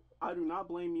not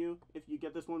blame you if you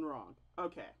get this one wrong.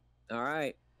 Okay. All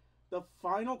right. The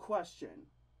final question.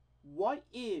 What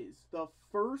is the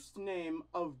first name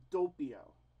of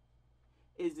Doppio?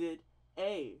 Is it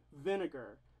A.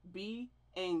 Vinegar, B.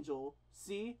 Angel,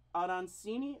 C.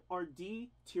 Arancini, or D.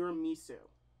 Tiramisu?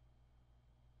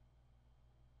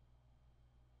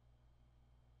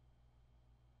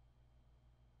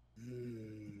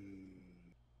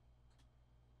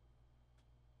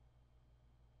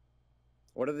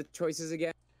 What are the choices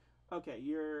again? Okay,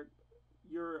 your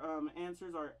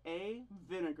answers are A.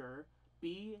 Vinegar,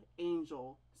 B.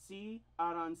 Angel, C.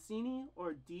 Arancini,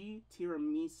 or D.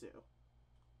 Tiramisu.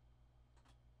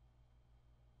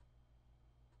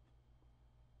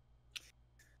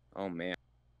 Oh man.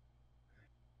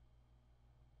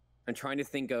 I'm trying to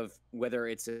think of whether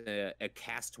it's a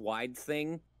cast-wide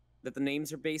thing that the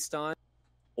names are based on,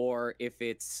 or if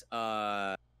it's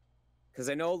because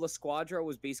I know La Squadra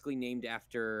was basically named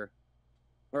after,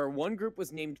 or one group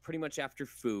was named pretty much after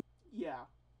food. Yeah.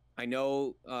 I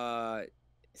know.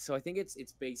 So I think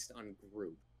it's based on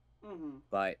group. Mm-hmm.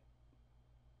 But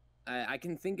I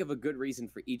can think of a good reason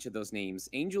for each of those names.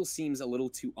 Angel seems a little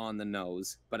too on the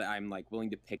nose, but I'm like willing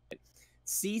to pick it.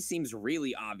 C seems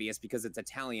really obvious because it's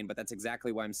Italian, but that's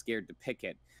exactly why I'm scared to pick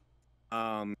it.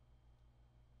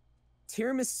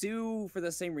 Tiramisu, for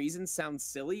the same reason, sounds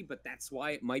silly, but that's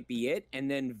why it might be it. And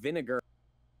then vinegar.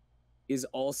 is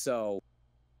also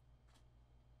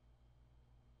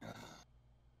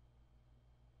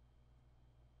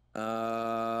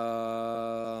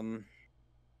oh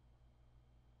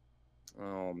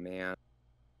man.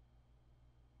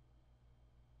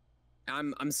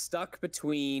 I'm stuck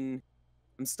between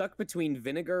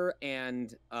vinegar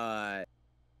and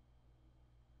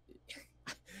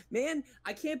man,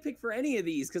 I can't pick for any of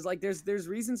these because like there's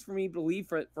reasons for me to believe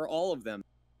for all of them.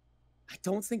 I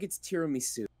don't think it's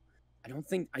tiramisu. I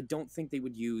don't think they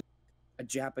would use a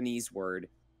Japanese word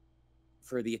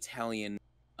for the Italian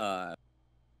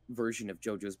version of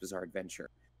JoJo's Bizarre Adventure.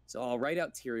 So I'll write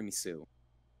out tiramisu.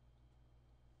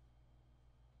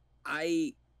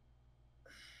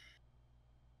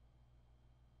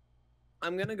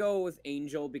 I'm gonna go with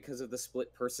Angel because of the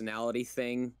split personality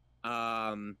thing.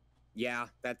 Yeah,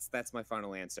 that's my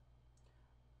final answer.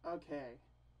 Okay.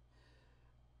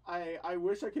 I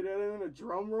wish I could add in a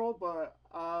drum roll, but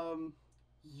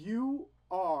you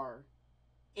are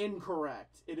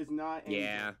incorrect. It is not Angel.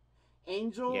 Yeah.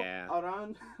 Angel, yeah.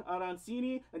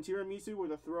 Arancini, and tiramisu were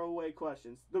the throwaway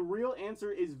questions. The real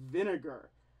answer is vinegar.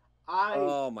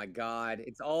 Oh my god.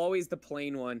 It's always the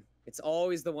plain one. It's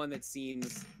always the one that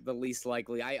seems the least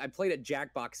likely. I played a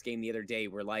Jackbox game the other day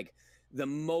where, like, the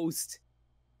most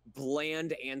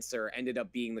bland answer ended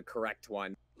up being the correct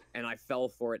one, and I fell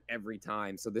for it every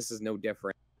time, so this is no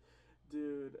different.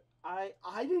 Dude, I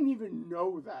didn't even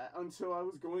know that until I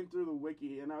was going through the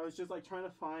wiki, and I was just, like, trying to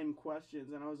find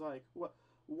questions, and I was like, what?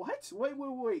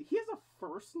 Wait. He has a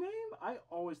first name? I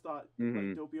always thought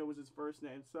like Doppio was his first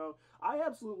name. So I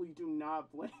absolutely do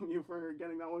not blame you for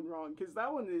getting that one wrong, because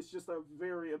that one is just a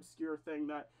very obscure thing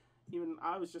that even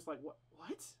I was just like, what?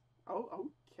 Oh,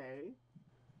 okay.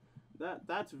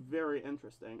 That's very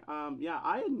interesting. Yeah,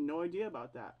 I had no idea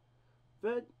about that.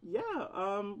 But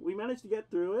yeah, we managed to get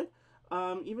through it.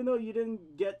 Even though you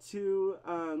didn't get to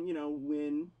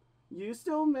win, you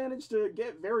still managed to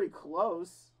get very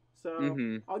close.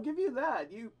 So I'll give you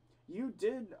that. You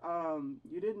did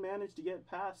manage to get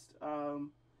past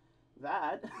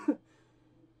that.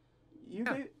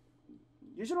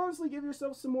 You should honestly give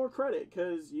yourself some more credit,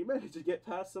 because you managed to get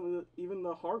past some of even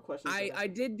the hard questions. I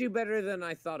did do better than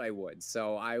I thought I would,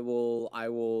 so I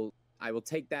will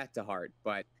take that to heart.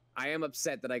 But I am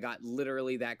upset that I got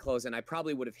literally that close, and I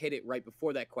probably would have hit it right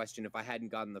before that question if I hadn't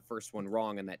gotten the first one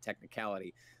wrong on that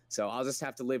technicality. So I'll just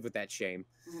have to live with that shame.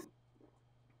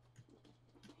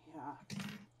 Yeah,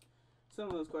 some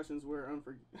of those questions were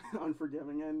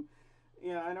unforgiving, and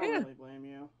yeah, I don't really blame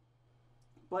you.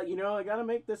 But I gotta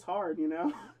make this hard,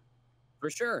 For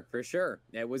sure.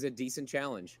 It was a decent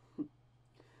challenge.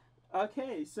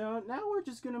 Okay, so now we're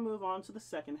just gonna move on to the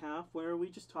second half, where we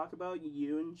just talk about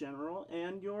you in general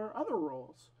and your other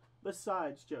roles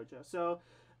besides JoJo. So,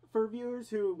 for viewers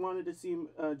who wanted to see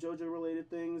JoJo-related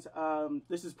things,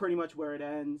 this is pretty much where it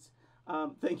ends.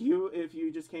 Thank you if you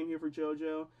just came here for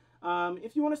JoJo.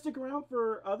 If you want to stick around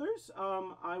for others,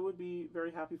 I would be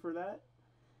very happy for that.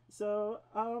 So,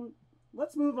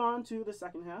 let's move on to the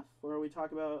second half, where we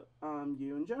talk about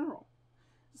you in general.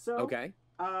 So, okay.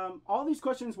 All these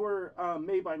questions were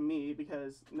made by me,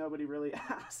 because nobody really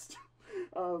asked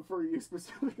for you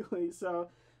specifically. So,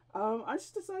 I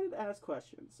just decided to ask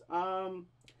questions.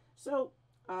 So,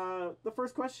 the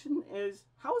first question is,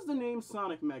 how was the name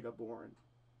Sonic Mega born?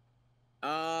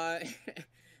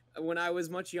 When I was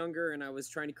much younger and I was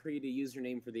trying to create a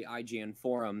username for the IGN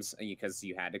forums, because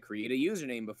you had to create a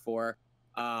username before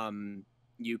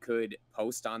you could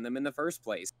post on them in the first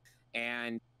place.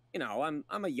 And, I'm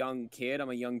a young kid, I'm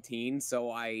a young teen, so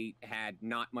I had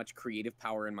not much creative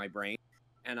power in my brain.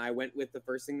 And I went with the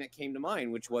first thing that came to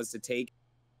mind, which was to take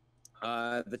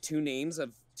the names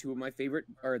of two of my favorite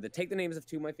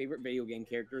video game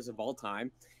characters of all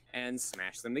time and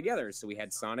smash them together. So we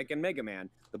had Sonic and Mega Man,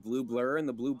 the Blue Blur and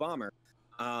the Blue Bomber.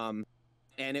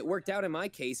 And it worked out in my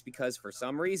case because for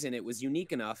some reason it was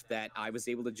unique enough that I was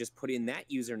able to just put in that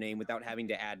username without having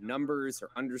to add numbers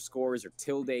or underscores or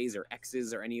tildes or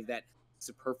X's or any of that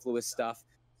superfluous stuff.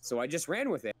 So I just ran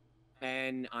with it.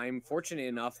 And I'm fortunate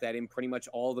enough that in pretty much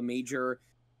all the major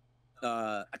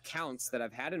accounts that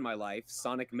I've had in my life,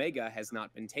 Sonic Mega has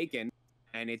not been taken.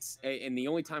 And the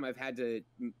only time I've had to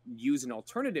use an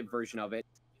alternative version of it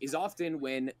is often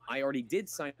when I already did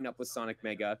sign up with Sonic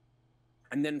Mega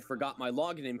and then forgot my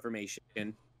login information,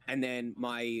 and then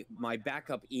my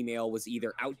backup email was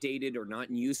either outdated or not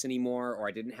in use anymore, or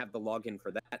I didn't have the login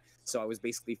for that, so I was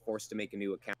basically forced to make a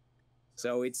new account.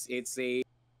 So it's a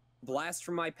blast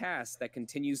from my past that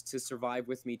continues to survive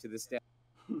with me to this day.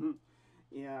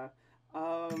 Yeah.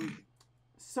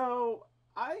 So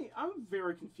I'm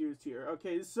very confused here.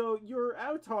 Okay, so your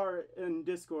avatar in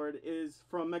Discord is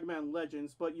from Mega Man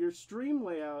Legends, but your stream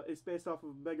layout is based off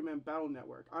of Mega Man Battle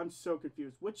Network. I'm so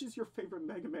confused. Which is your favorite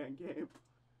Mega Man game?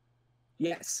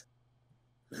 Yes.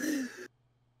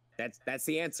 That's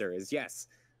the answer. Is yes.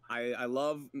 I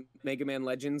love Mega Man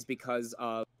Legends because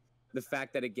of the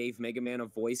fact that it gave Mega Man a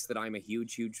voice that I'm a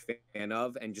huge fan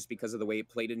of, and just because of the way it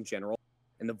played in general,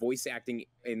 and the voice acting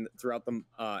throughout the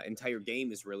entire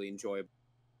game is really enjoyable.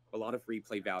 A lot of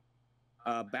replay value.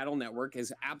 Battle Network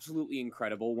is absolutely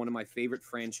incredible, one of my favorite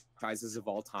franchises of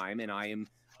all time, and I am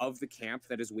of the camp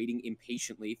that is waiting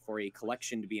impatiently for a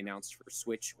collection to be announced for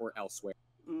Switch or elsewhere.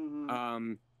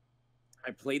 Mm-hmm.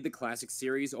 I played the classic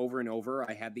series over and over.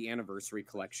 I had the anniversary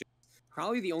collection.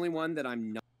 Probably the only one that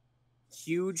I'm not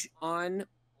huge on,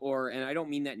 and I don't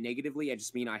mean that negatively, I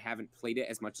just mean I haven't played it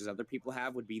as much as other people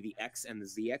have, would be the X and the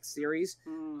ZX series.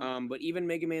 But even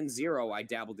Mega Man Zero I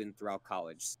dabbled in throughout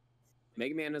college.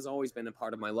 Mega Man has always been a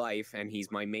part of my life, and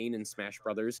he's my main in Smash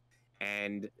Brothers,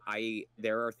 and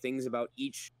there are things about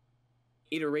each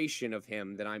iteration of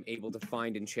him that I'm able to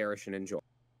find and cherish and enjoy.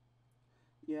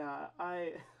 Yeah,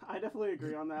 I definitely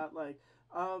agree on that. Like,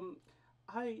 I'm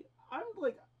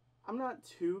like I'm not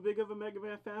too big of a Mega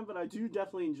Man fan, but I do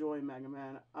definitely enjoy Mega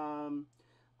Man.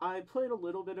 I played a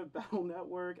little bit of Battle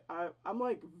Network. I'm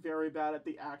like very bad at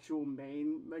the actual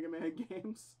main Mega Man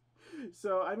games,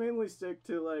 so I mainly stick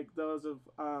to like those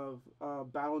of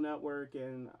Battle Network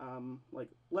and like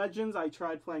Legends. I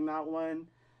tried playing that one.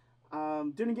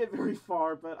 Didn't get very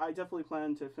far, but I definitely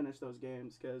plan to finish those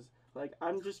games because like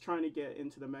I'm just trying to get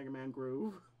into the Mega Man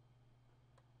groove.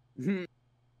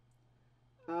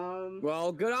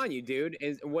 Well, good on you, dude.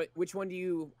 Which one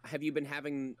have you been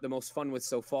having the most fun with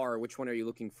so far? Or which one are you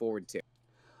looking forward to?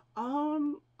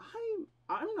 I'm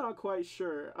not quite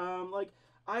sure. Like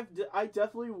I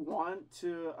definitely want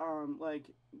to like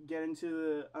get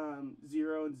into the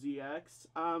Zero and ZX.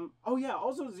 Oh yeah,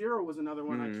 also Zero was another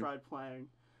one I tried playing.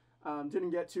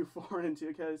 Didn't get too far into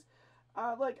because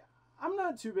like I'm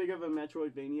not too big of a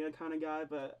Metroidvania kind of guy,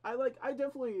 but I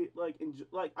definitely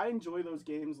I enjoy those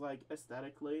games like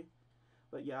aesthetically.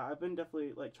 But yeah, I've been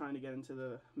definitely like trying to get into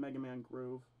the Mega Man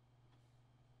groove.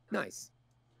 Nice.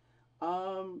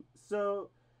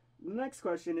 So the next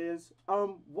question is,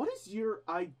 what is your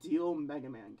ideal Mega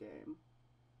Man game?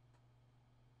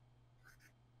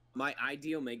 My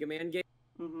ideal Mega Man game?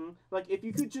 Mm-hmm. Like if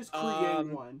you could just create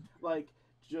one, like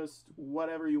just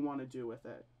whatever you want to do with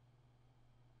it.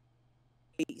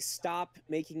 Stop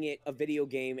making it a video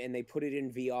game and they put it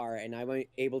in VR, and I'm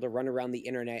able to run around the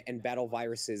internet and battle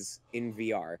viruses in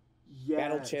VR. Yes.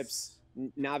 Battle chips,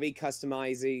 Navi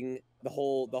customizing, the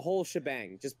whole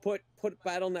shebang. Just put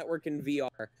Battle Network in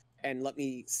VR and let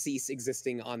me cease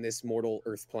existing on this mortal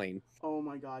Earth plane. Oh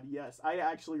my god, yes. I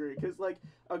actually agree. Because, like,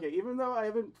 okay, even though I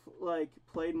haven't, like,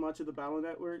 played much of the Battle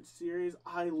Network series,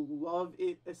 I love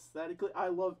it aesthetically. I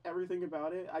love everything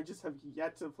about it. I just have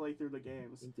yet to play through the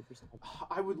games.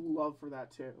 I would love for that,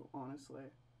 too, honestly.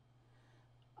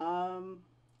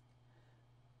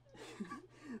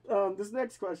 This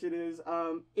next question is,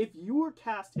 if you were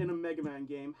cast in a Mega Man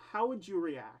game, how would you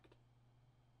react?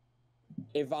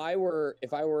 If I were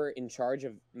in charge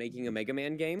of making a Mega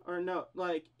Man game, or no,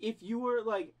 like if you were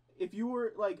like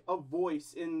a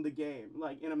voice in the game,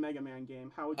 like in a Mega Man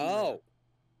game, how would you react?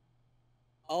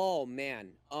 Oh man.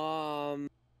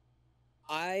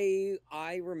 I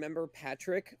remember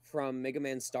Patrick from Mega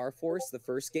Man Star Force, the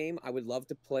first game. I would love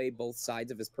to play both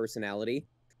sides of his personality.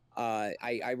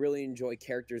 I really enjoy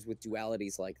characters with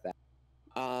dualities like that.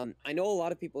 I know a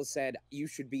lot of people said you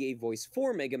should be a voice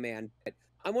for Mega Man, but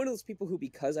I'm one of those people who,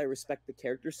 because I respect the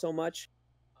character so much,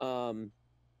 I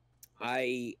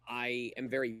am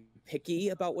very picky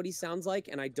about what he sounds like,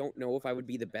 and I don't know if I would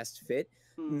be the best fit.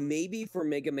 Maybe for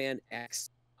Mega Man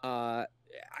X,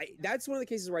 that's one of the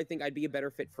cases where I think I'd be a better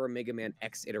fit for a Mega Man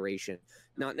X iteration,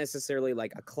 not necessarily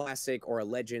like a classic or a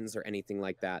Legends or anything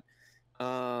like that.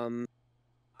 I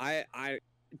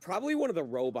probably one of the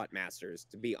Robot Masters,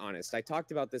 to be honest. I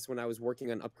talked about this when I was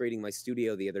working on upgrading my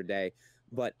studio the other day,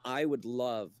 but I would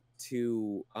love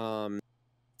to,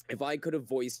 if I could have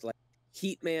voiced like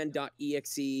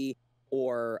Heatman.exe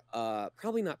or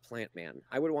probably not Plant Man.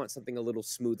 I would want something a little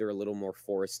smoother, a little more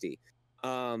foresty.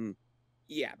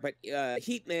 Yeah, but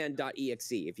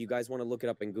Heatman.exe, if you guys want to look it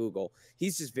up in Google,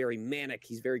 he's just very manic,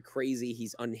 he's very crazy,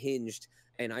 he's unhinged,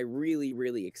 and I really,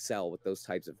 really excel with those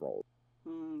types of roles.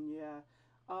 Yeah.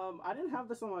 I didn't have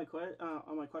this on my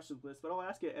questions list, but I'll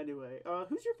ask it anyway.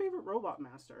 Who's your favorite Robot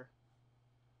Master?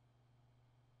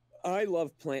 I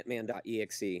love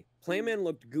Plantman.exe. Plantman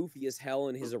looked goofy as hell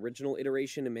in his original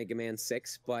iteration in Mega Man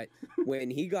 6, but when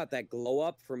he got that glow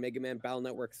up for Mega Man Battle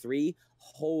Network 3,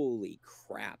 holy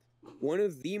crap. One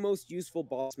of the most useful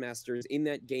boss masters in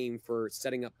that game for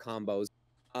setting up combos.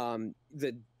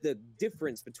 The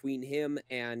difference between him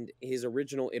and his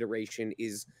original iteration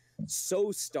is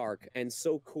so stark and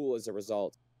so cool as a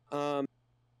result.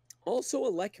 Also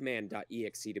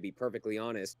Elecman.exe, to be perfectly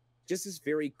honest. Just this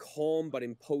very calm but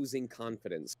imposing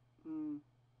confidence.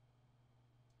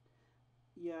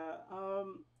 Yeah,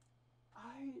 I'm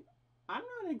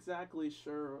not exactly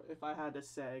sure if I had to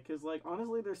say, because, like,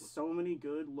 honestly, there's so many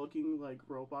good-looking, like,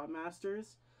 robot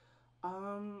masters.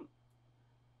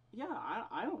 Yeah,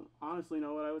 I don't honestly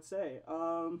know what I would say.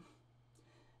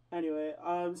 Anyway,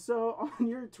 so on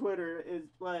your Twitter is,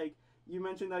 like, you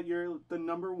mentioned that you're the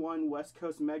 #1 West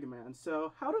Coast Mega Man,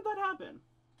 so how did that happen?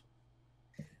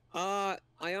 I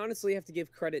honestly have to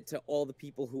give credit to all the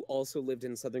people who also lived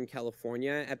in Southern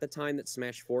California at the time that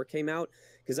Smash 4 came out,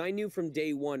 because I knew from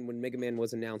day one when Mega Man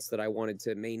was announced that I wanted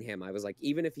to main him. I was like,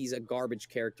 even if he's a garbage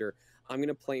character, I'm going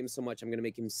to play him so much, I'm going to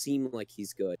make him seem like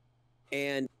he's good.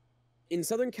 And in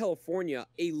Southern California,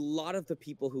 a lot of the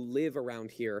people who live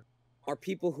around here are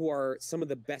people who are some of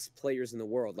the best players in the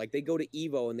world. Like, they go to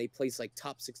EVO and they place, like,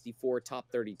 top 64, top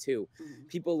 32.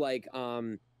 People like,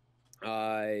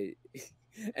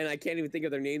 and I can't even think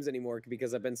of their names anymore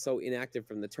because I've been so inactive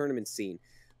from the tournament scene.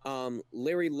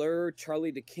 Larry Lurr,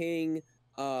 Charlie the King,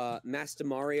 Master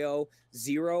Mario,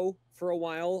 Zero for a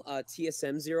while.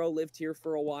 TSM Zero lived here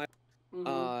for a while.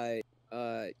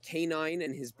 K9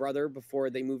 and his brother before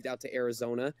they moved out to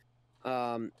Arizona.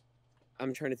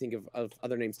 I'm trying to think of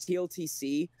other names.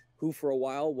 TLTC, who for a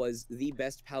while was the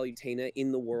best Palutena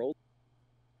in the world.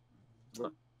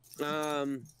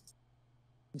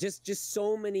 Just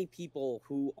so many people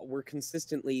who were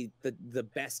consistently the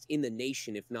best in the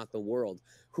nation, if not the world,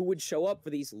 who would show up for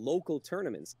these local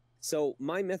tournaments. So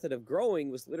my method of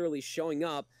growing was literally showing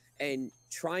up and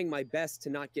trying my best to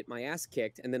not get my ass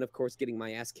kicked, and then, of course, getting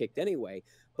my ass kicked anyway.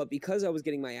 But because I was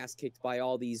getting my ass kicked by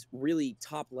all these really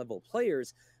top-level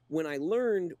players, when I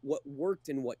learned what worked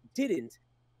and what didn't,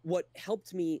 what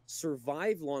helped me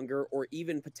survive longer or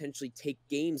even potentially take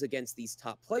games against these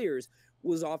top players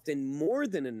was often more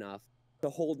than enough to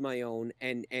hold my own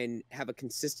and have a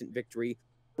consistent victory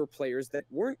for players that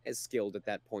weren't as skilled at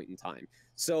that point in time.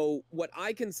 So what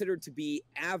I considered to be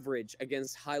average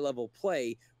against high-level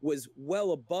play was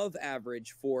well above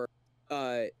average for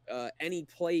any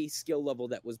play skill level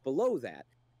that was below that.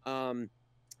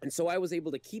 And so I was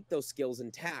able to keep those skills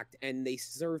intact, and they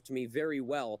served me very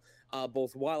well,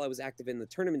 both while I was active in the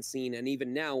tournament scene and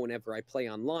even now whenever I play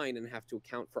online and have to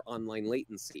account for online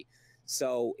latency.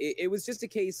 So it was just a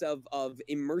case of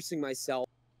immersing myself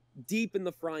deep in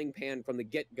the frying pan from the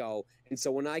get-go, and so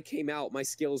when I came out, my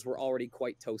skills were already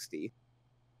quite toasty.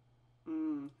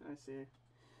 I see.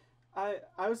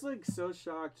 I was, like, so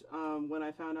shocked when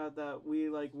I found out that we,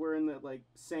 like, were in the, like,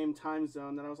 same time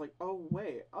zone, that I was like, oh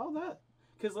wait, oh that,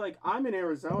 because, like, I'm in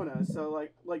Arizona, so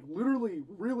like literally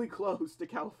really close to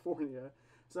California,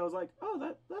 so I was like,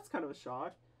 oh, that's kind of a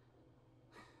shock,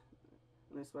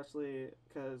 and especially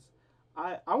because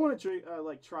I want to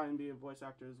try and be a voice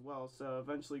actor as well, so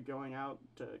eventually going out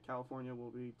to California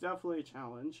will be definitely a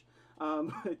challenge.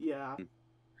 But yeah.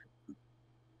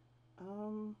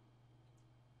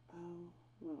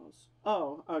 What else?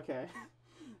 Oh, okay.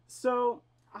 So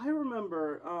I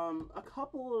remember a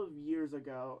couple of years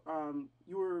ago,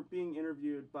 you were being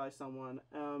interviewed by someone,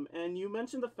 and you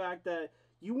mentioned the fact that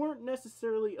you weren't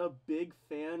necessarily a big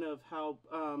fan of how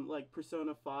like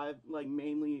Persona 5, like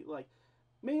mainly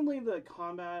the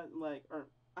combat, like, or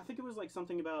I think it was like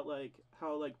something about like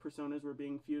how like personas were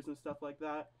being fused and stuff like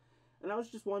that. And I was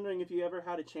just wondering if you ever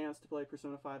had a chance to play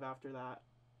Persona 5 after that.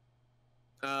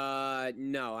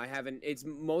 No, I haven't. It's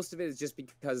most of it is just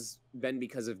because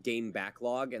of game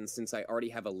backlog, and since I already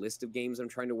have a list of games I'm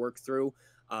trying to work through,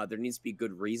 there needs to be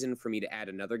good reason for me to add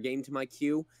another game to my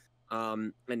queue.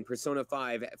 And Persona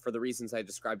 5, for the reasons I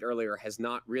described earlier, has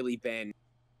not really been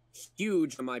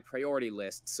huge on my priority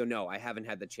list, so no, I haven't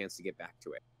had the chance to get back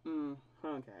to it.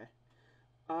 Okay.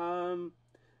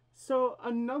 So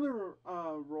another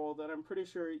role that I'm pretty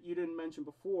sure you didn't mention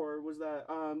before was that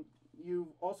you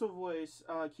also voice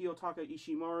Kiyotaka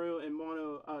Ishimaru and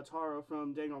Monotaro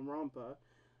from Danganronpa.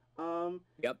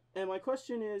 Yep. And my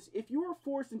question is, if you were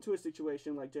forced into a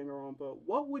situation like Danganronpa,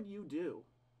 what would you do?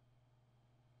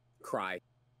 Cry,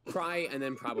 and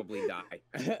then probably die.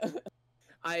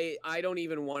 I don't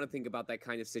even want to think about that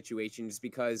kind of situation, just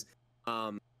because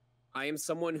I am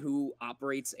someone who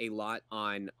operates a lot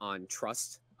on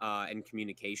trust. and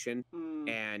communication, Mm.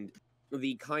 and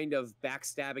the kind of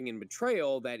backstabbing and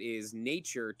betrayal that is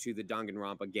nature to the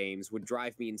Danganronpa games would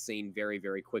drive me insane very,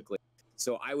 very quickly.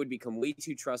 So I would become way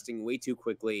too trusting way too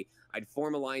quickly. I'd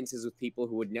form alliances with people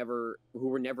who were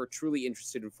never truly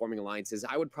interested in forming alliances.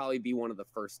 I would probably be one of the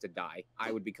first to die.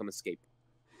 I would become a scapegoat.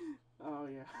 Oh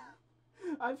yeah,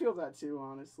 I feel that too.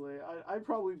 Honestly, I'd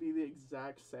probably be the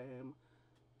exact same.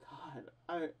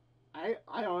 God,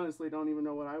 I honestly don't even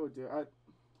know what I would do.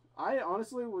 I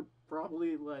honestly would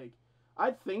probably like.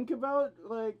 I'd think about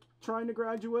like trying to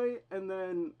graduate, and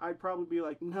then I'd probably be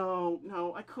like, no,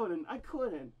 I couldn't,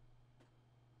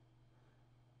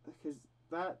 because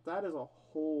that is a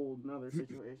whole nother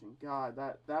situation. God,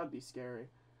 that would be scary.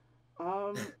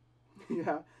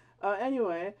 Yeah.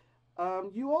 Anyway,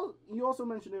 you also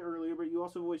mentioned it earlier, but you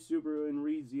also voiced Subaru in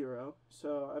Re:Zero.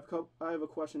 So I have a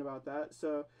question about that.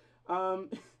 So,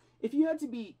 if you had to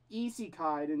be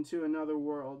isekai'd into another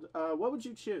world, what would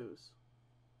you choose?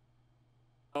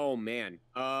 Oh man,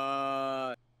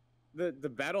 the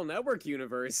Battle Network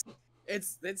universe.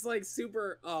 It's like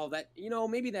super. Oh, that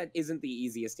maybe that isn't the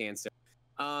easiest answer.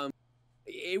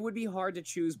 It would be hard to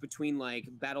choose between like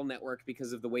Battle Network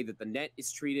because of the way that the net is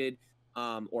treated,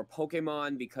 or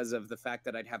Pokemon because of the fact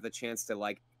that I'd have the chance to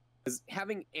like, because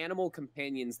having animal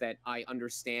companions that I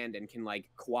understand and can like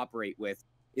cooperate with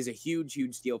is a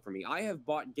huge deal for me. I have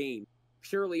bought games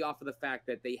purely off of the fact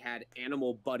that they had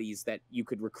animal buddies that you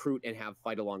could recruit and have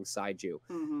fight alongside you.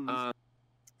 Mm-hmm.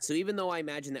 So even though I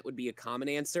imagine that would be a common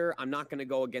answer, I'm not going to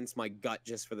go against my gut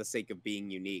just for the sake of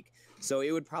being unique. So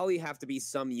it would probably have to be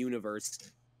some universe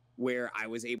where I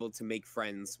was able to make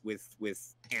friends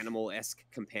with animal-esque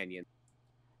companions.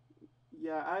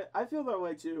 Yeah, I feel that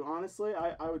way too. Honestly,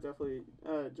 I would definitely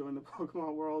join the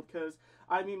Pokemon world because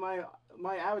I mean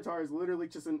my avatar is literally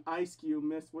just an ice cube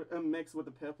mixed with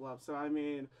a Piplup. So I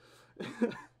mean,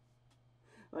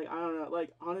 like I don't know,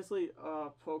 like honestly,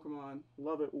 Pokemon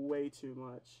love it way too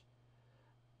much.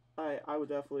 I would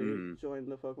definitely join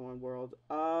the Pokemon world.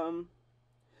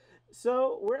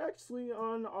 So we're actually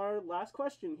on our last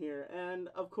question here, and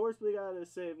of course we gotta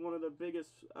save one of the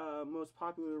biggest, most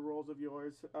popular roles of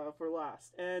yours for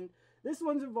last, and this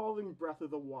one's involving Breath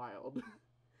of the Wild.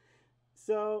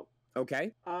 So,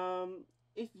 okay,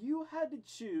 if you had to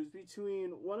choose between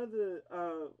one of the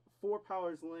four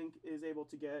powers Link is able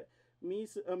to get,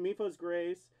 Mipha's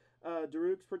Grace,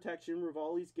 Daruk's Protection,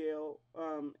 Revali's Gale,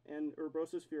 and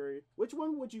Urbosa's Fury, which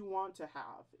one would you want to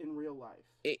have in real life?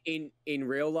 In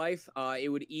real life, it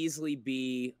would easily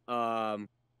be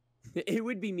it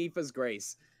would be Mipha's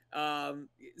Grace.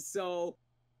 So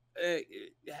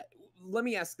let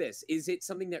me ask this: is it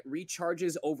something that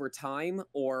recharges over time,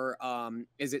 or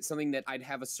is it something that I'd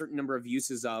have a certain number of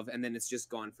uses of, and then it's just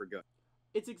gone for good?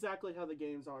 It's exactly how the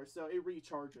games are, so it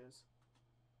recharges.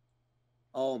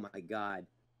 Oh my god.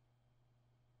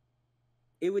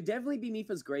 It would definitely be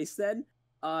Mipha's Grace then,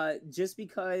 just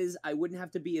because I wouldn't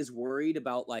have to be as worried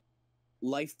about like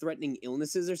life-threatening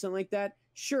illnesses or something like that.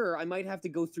 Sure, I might have to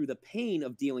go through the pain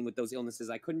of dealing with those illnesses.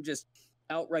 I couldn't just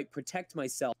outright protect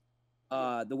myself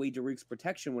the way Daruk's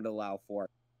protection would allow for.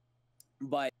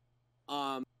 But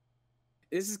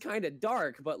this is kind of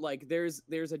dark, but like there's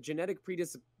a genetic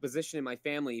predisposition in my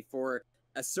family for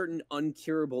a certain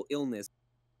uncurable illness.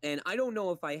 And I don't know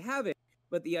if I have it,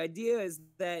 but the idea is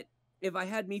that if I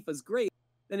had Mipha's Grace,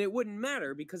 then it wouldn't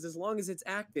matter because as long as it's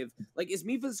active, like is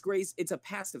Mipha's Grace, it's a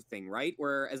passive thing, right?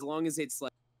 Where as long as it's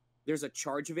like there's a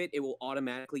charge of it, it will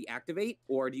automatically activate,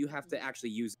 or do you have to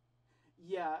actually use it?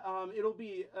 Yeah, it'll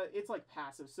be it's like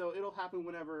passive, so it'll happen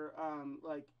whenever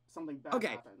like something bad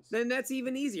happens. Then that's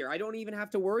even easier. I don't even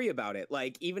have to worry about it.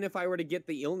 Like even if I were to get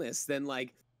the illness, then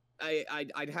like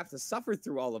I'd have to suffer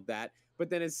through all of that. But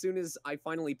then as soon as I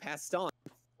finally passed on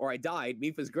or I died,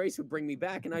 Mipha's Grace would bring me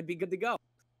back and I'd be good to go.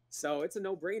 So it's a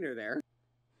no-brainer there.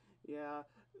 Yeah,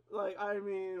 like I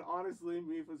mean, honestly,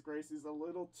 Mipha's Grace is a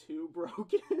little too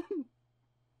broken.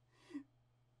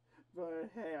 But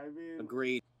hey, I mean,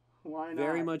 Agreed. Why not?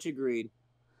 Very much agreed.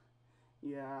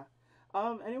 Yeah.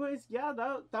 Anyways, yeah,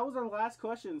 that was our last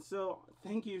question. So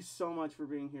thank you so much for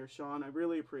being here, Sean. I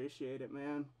really appreciate it,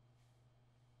 man.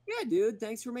 Yeah, dude.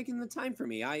 Thanks for making the time for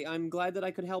me. I'm glad that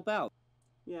I could help out.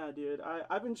 Yeah, dude.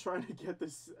 I've been trying to get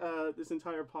this this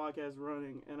entire podcast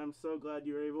running, and I'm so glad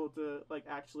you were able to like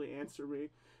actually answer me,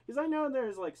 because I know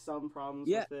there's like some problems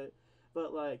with it,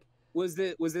 but like. Was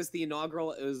this the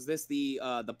inaugural? Was this the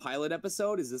pilot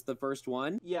episode? Is this the first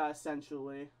one? Yeah,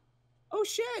 essentially. Oh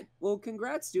shit! Well,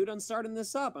 congrats, dude, on starting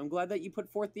this up. I'm glad that you put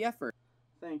forth the effort.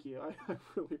 Thank you. I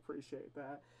really appreciate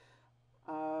that.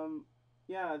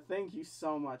 Yeah, thank you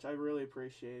so much. I really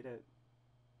appreciate it.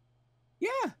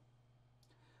 Yeah.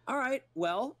 All right.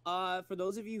 Well, for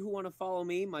those of you who want to follow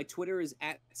me, my Twitter is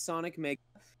 @SonicMega.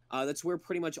 That's where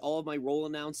pretty much all of my role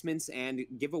announcements and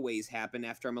giveaways happen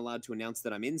after I'm allowed to announce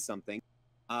that I'm in something.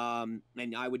 And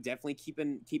I would definitely keep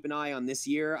an eye on this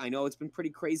year. I know it's been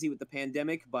pretty crazy with the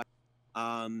pandemic, but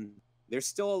there's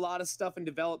still a lot of stuff in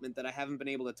development that I haven't been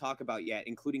able to talk about yet,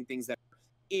 including things that are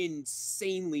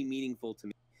insanely meaningful to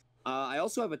me. I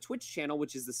also have a Twitch channel,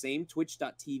 which is the same,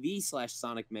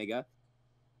 twitch.tv/SonicMega.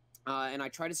 And I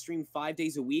try to stream 5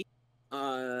 days a week.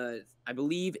 I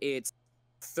believe it's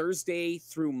Thursday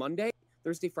through Monday.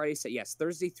 Thursday, Friday, yes,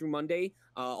 Thursday through Monday,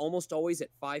 almost always at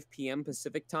 5 p.m.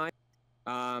 Pacific time.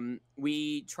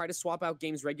 We try to swap out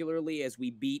games regularly as we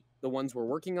beat the ones we're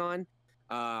working on.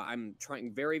 I'm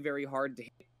trying very, very hard to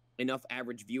hit enough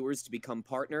average viewers to become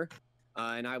partner,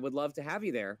 and I would love to have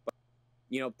you there. But,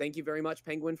 thank you very much,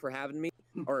 Penguin, for having me,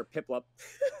 or Piplup.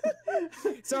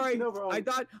 Sorry, No problem.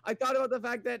 I thought about the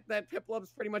fact that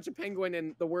Piplup's pretty much a penguin,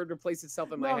 and the word replaced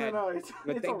itself in my head. No, it's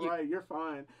all right. You're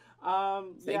fine.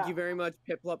 Thank you very much,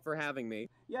 Piplup, for having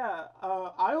me. Yeah,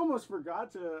 I almost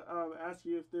forgot to ask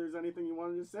you if there's anything you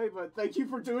wanted to say, but thank you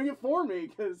for doing it for me,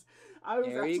 because I was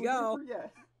There you go.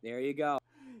 Forget. There you go.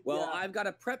 Well, Yeah. I've got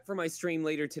to prep for my stream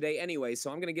later today anyway,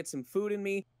 so I'm going to get some food in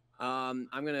me. I'm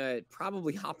going to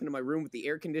probably hop into my room with the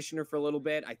air conditioner for a little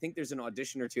bit. I think there's an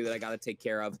audition or two that I got to take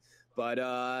care of. But,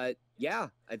 yeah,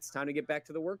 it's time to get back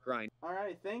to the work grind. All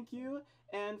right, thank you.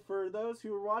 And for those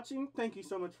who are watching, thank you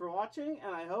so much for watching,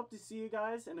 and I hope to see you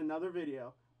guys in another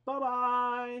video.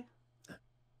 Bye-bye!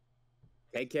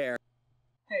 Take care.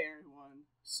 Hey everyone,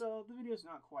 so the video's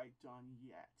not quite done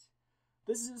yet.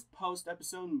 This is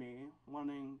post-episode me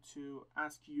wanting to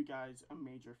ask you guys a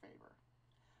major favor.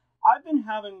 I've been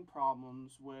having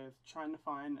problems with trying to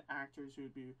find actors who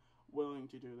would be willing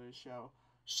to do this show.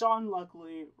 Sean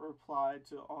luckily replied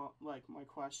to my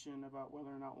question about whether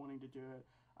or not wanting to do it.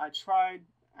 I tried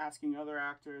asking other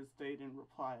actors, they didn't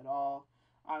reply at all.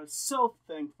 I was so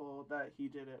thankful that he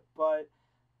did it, but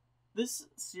this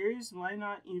series might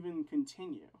not even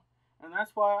continue. And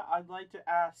that's why I'd like to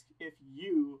ask if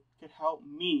you could help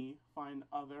me find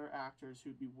other actors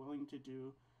who'd be willing to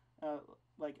do a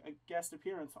guest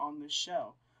appearance on this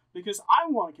show. Because I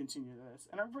want to continue this,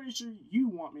 and I'm pretty sure you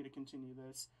want me to continue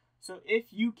this. So if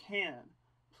you can,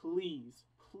 please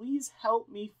help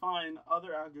me find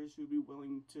other actors who'd be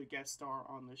willing to guest star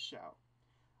on this show.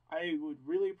 I would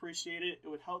really appreciate it. It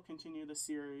would help continue the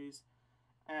series.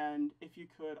 And if you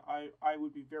could, I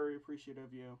would be very appreciative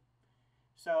of you.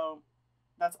 So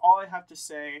that's all I have to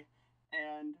say.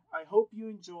 And I hope you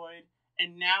enjoyed.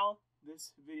 And now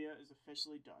this video is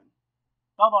officially done.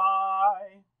 Bye-bye!